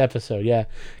you. in this episode. Yeah.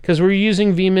 Because we're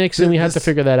using vMix and we have to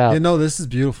figure that out. Yeah, no, this is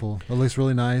beautiful. It looks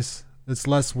really nice. It's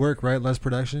less work, right? Less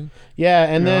production. Yeah,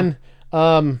 and then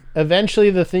eventually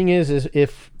the thing is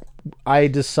if I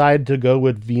decide to go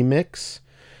with vMix,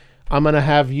 I'm going to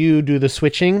have you do the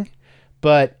switching,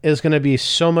 but it's going to be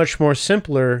so much more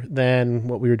simpler than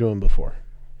what we were doing before.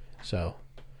 So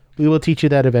we will teach you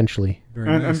that eventually. Very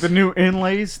And nice. the new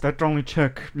inlays, that only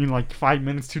took me like 5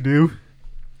 minutes to do.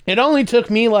 It only took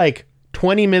me like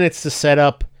 20 minutes to set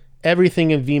up everything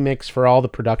in vMix for all the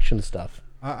production stuff.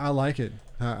 I like it.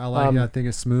 I like it. I think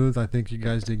it's smooth. I think you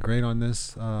guys did great on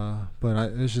this.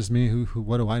 But it's just me. Who?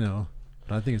 What do I know?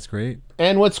 But I think it's great.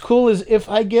 And what's cool is if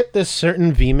I get this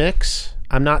certain vMix,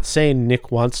 I'm not saying Nick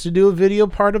wants to do a video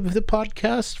part of the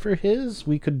podcast for his.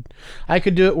 I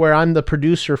could do it where I'm the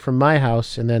producer from my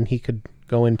house and then he could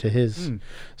go into his.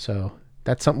 So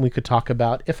that's something we could talk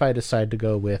about if I decide to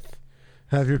go with.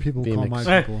 Have your people call vMix.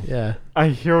 my people. Yeah. I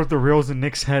hear the reels in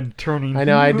Nick's head turning. I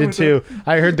know, I did too.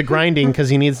 I heard the grinding because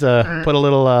he needs to put a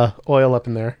little oil up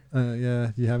in there.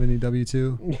 Yeah. You have any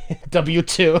W2?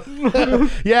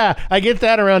 W2. Yeah, I get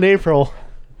that around April.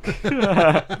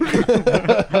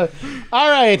 All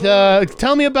right,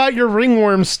 tell me about your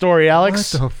ringworm story,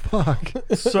 Alex. What the fuck?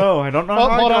 So I don't know Oh,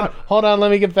 how I got. hold on.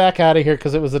 Let me get back out of here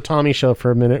because it was a Tommy show for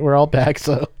a minute. We're all back,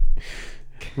 so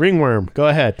ringworm. Go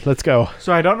ahead. Let's go.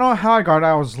 So I don't know how I got it.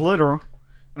 I was little,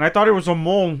 and I thought it was a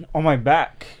mole on my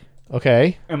back,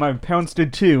 Okay. and my parents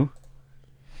did too.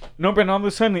 No, but all of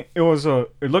a sudden it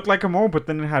looked like a mole, but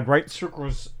then it had white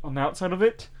circles on the outside of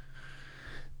it,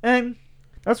 and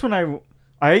that's when I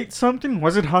ate something.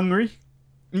 Wasn't hungry.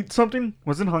 Eat something.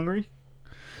 Wasn't hungry,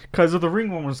 because of the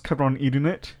ringworm was kept on eating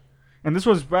it, and this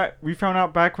was back. We found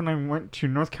out back when I went to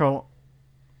North Carolina.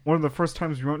 One of the first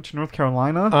times we went to North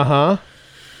Carolina. Uh-huh.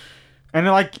 And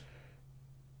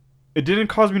it didn't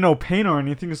cause me no pain or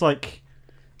anything. It's like,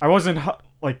 I wasn't,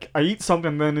 I eat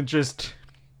something, then it just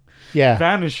Yeah.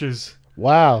 vanishes.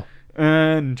 Wow.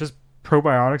 And just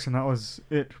probiotics, and that was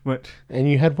it. But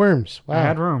And you had worms. Wow. I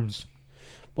had worms.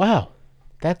 Wow.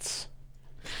 That's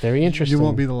very interesting. You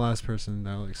won't be the last person,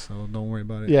 Alex, so don't worry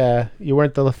about it. Yeah, you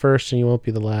weren't the first and you won't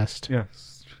be the last.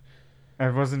 Yes. I It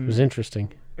was wasn't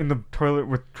interesting. in the toilet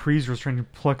with tweezers trying to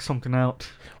pluck something out.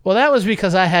 Well, that was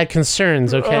because I had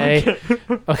concerns, okay?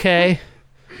 Okay.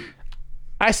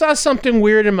 I saw something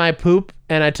weird in my poop,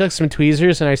 and I took some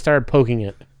tweezers and I started poking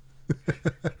it.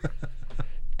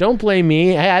 Don't blame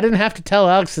me. I didn't have to tell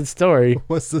Alex the story.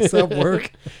 What's this at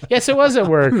work? Yes, it was at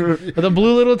work. The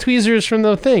blue little tweezers from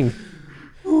the thing.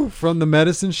 From the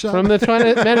medicine shop? From the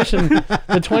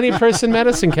 20-person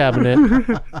medicine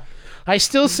cabinet. I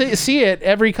still see it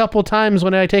every couple times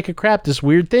when I take a crap, this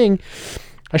weird thing.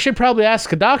 I should probably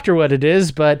ask a doctor what it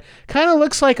is, but kind of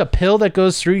looks like a pill that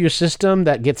goes through your system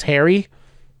that gets hairy.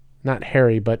 Not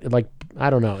hairy, but like, I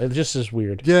don't know. It just is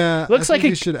weird. Yeah, looks I like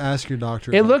think you should ask your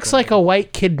doctor. It about looks that. like a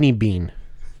white kidney bean.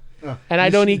 And I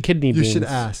don't eat kidney beans. You should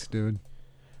ask, dude.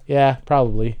 Yeah,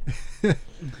 probably.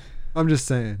 I'm just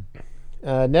saying.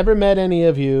 Never met any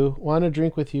of you. Want to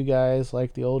drink with you guys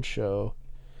like the old show.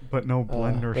 But no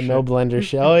blender But shit. no blender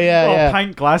shit. Oh, yeah, Oh, yeah.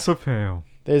 pint glass of ale.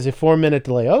 There's a 4-minute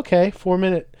delay. Okay,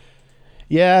 4-minute.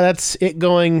 Yeah, that's it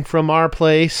going from our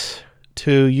place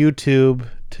to YouTube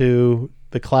to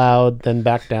the cloud, then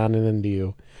back down and into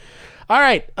you. All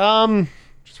right.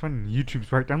 Just fun.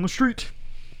 YouTube's right down the street.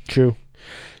 True.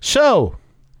 So,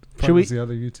 Should the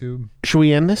other YouTube? should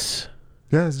we end this?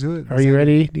 Yeah, let's do it. Are you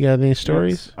ready? Do you have any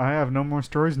stories? Yes, I have no more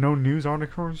stories. No news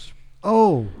articles.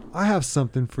 Oh, I have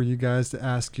something for you guys to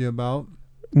ask you about.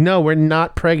 No, we're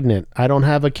not pregnant. I don't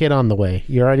have a kid on the way.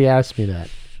 You already asked me that.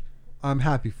 I'm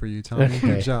happy for you, Tommy. Okay.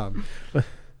 Good job.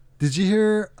 Did you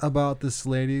hear about this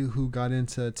lady who got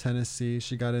into Tennessee?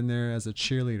 She got in there as a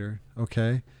cheerleader.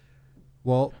 Okay.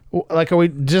 Well, Like, are we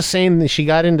just saying that she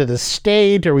got into the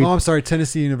state, or we? I'm sorry,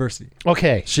 Tennessee University.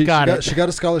 Okay, She got got it. She got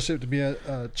a scholarship to be a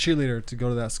cheerleader to go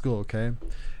to that school. Okay.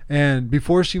 And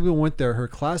before she even went there, her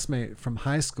classmate from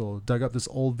high school dug up this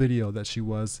old video that she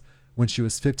was when she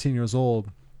was 15 years old,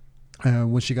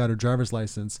 when she got her driver's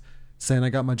license, saying,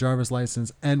 "I got my driver's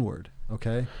license N-word."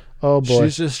 Okay. Oh boy.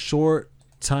 She's just short,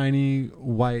 tiny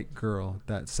white girl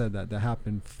that said that. That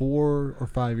happened 4 or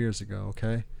 5 years ago.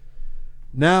 Okay.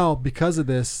 Now, because of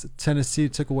this, Tennessee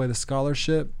took away the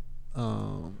scholarship.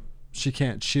 She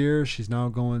can't cheer. She's now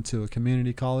going to a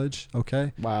community college.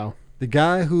 Okay. Wow. The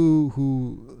guy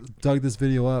who dug this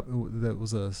video up, that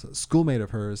was a schoolmate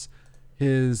of hers,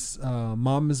 his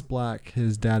mom is black,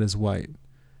 his dad is white.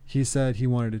 He said he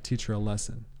wanted to teach her a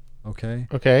lesson. Okay.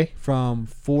 Okay. From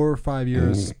 4 or 5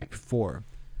 years before.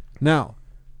 Now,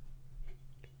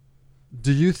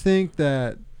 do you think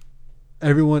that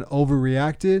everyone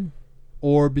overreacted,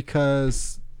 or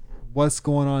because what's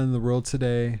going on in the world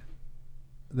today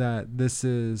that this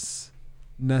is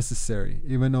necessary,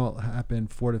 even though it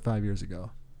happened 4 to 5 years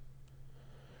ago?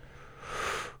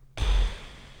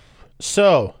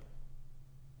 So,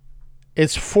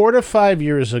 it's 4 to 5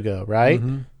 years ago, right?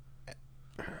 Mm-hmm.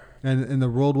 And the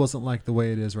world wasn't like the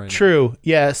way it is right now. True.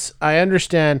 Yes, I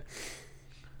understand.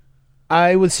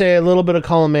 I would say a little bit of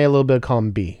column A, a little bit of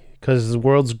column B, because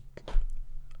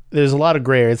there's a lot of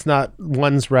gray area. It's not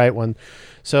one's right, one.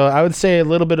 So I would say a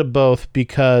little bit of both,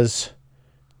 because,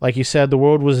 like you said, the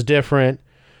world was different.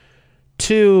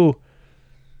 2,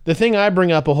 the thing I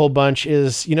bring up a whole bunch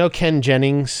is, you know, Ken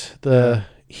Jennings.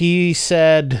 He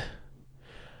said,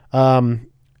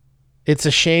 it's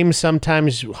a shame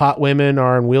sometimes hot women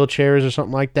are in wheelchairs or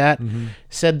something like that. Mm-hmm.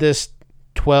 Said this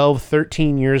 12,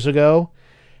 13 years ago.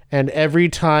 And every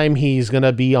time he's going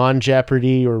to be on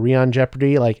Jeopardy or re-on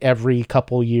Jeopardy, like every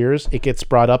couple years, it gets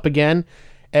brought up again.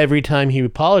 Every time he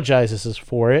apologizes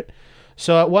for it.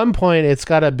 So at one point, it's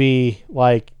got to be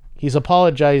like he's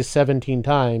apologized 17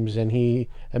 times and he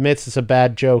admits it's a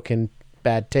bad joke and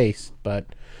bad taste. But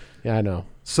yeah, I know.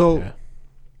 So Yeah.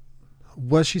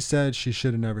 what she said, she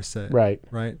should have never said. Right.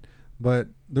 Right. But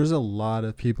there's a lot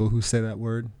of people who say that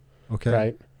word. Okay.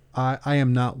 Right. I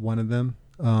am not one of them.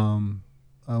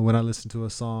 When I listen to a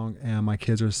song and my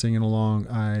kids are singing along,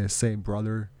 I say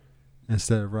brother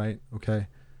instead of right. Okay.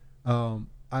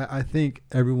 I think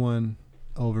everyone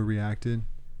overreacted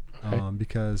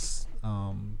because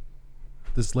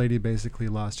this lady basically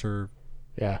lost her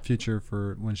Yeah. future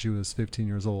for when she was 15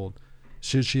 years old.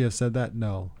 Should she have said that?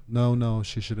 No.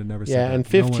 She should have never said Yeah. that. And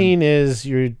 15 is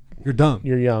you're dumb.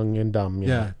 you're young and dumb.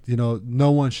 Yeah. You know,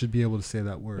 no one should be able to say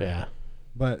that word. Yeah.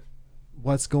 But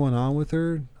what's going on with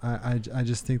her? I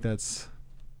just think that's.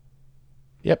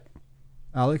 Yep.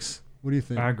 Alex, what do you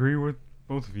think? I agree with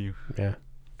both of you. Yeah.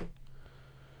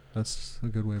 That's a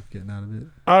good way of getting out of it.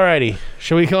 Alrighty.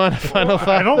 Should we go on to final thoughts?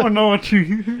 I don't want to know what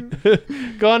you.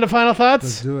 Go on to final Let's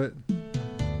thoughts? do it.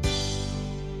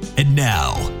 And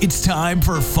now it's time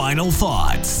for final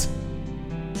thoughts.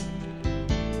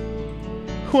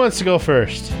 Who wants to go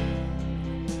first?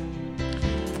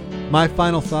 My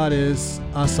final thought is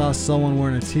I saw someone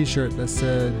wearing a t-shirt that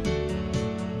said,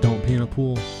 "Don't pee in a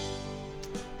pool."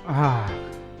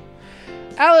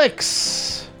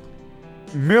 Alex!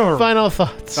 Miller. Final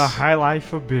thoughts. The high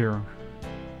life of beer.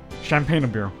 Champagne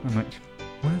of beer. I meant.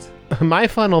 What? My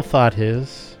final thought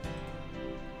is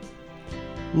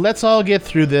let's all get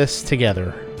through this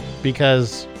together,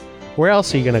 because where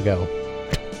else are you going to go?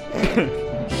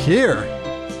 Here.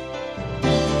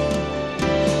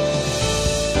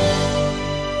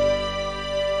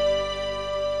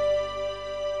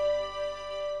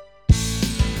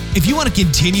 If you want to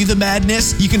continue the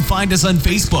madness, you can find us on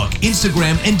Facebook,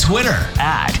 Instagram, and Twitter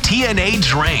at TNA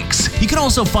Drinks. You can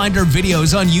also find our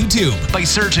videos on YouTube by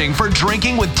searching for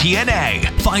Drinking with TNA.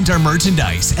 Find our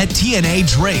merchandise at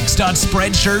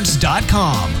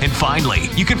tnadrinks.spreadshirts.com. And finally,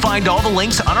 you can find all the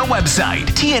links on our website,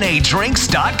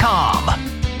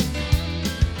 tnadrinks.com.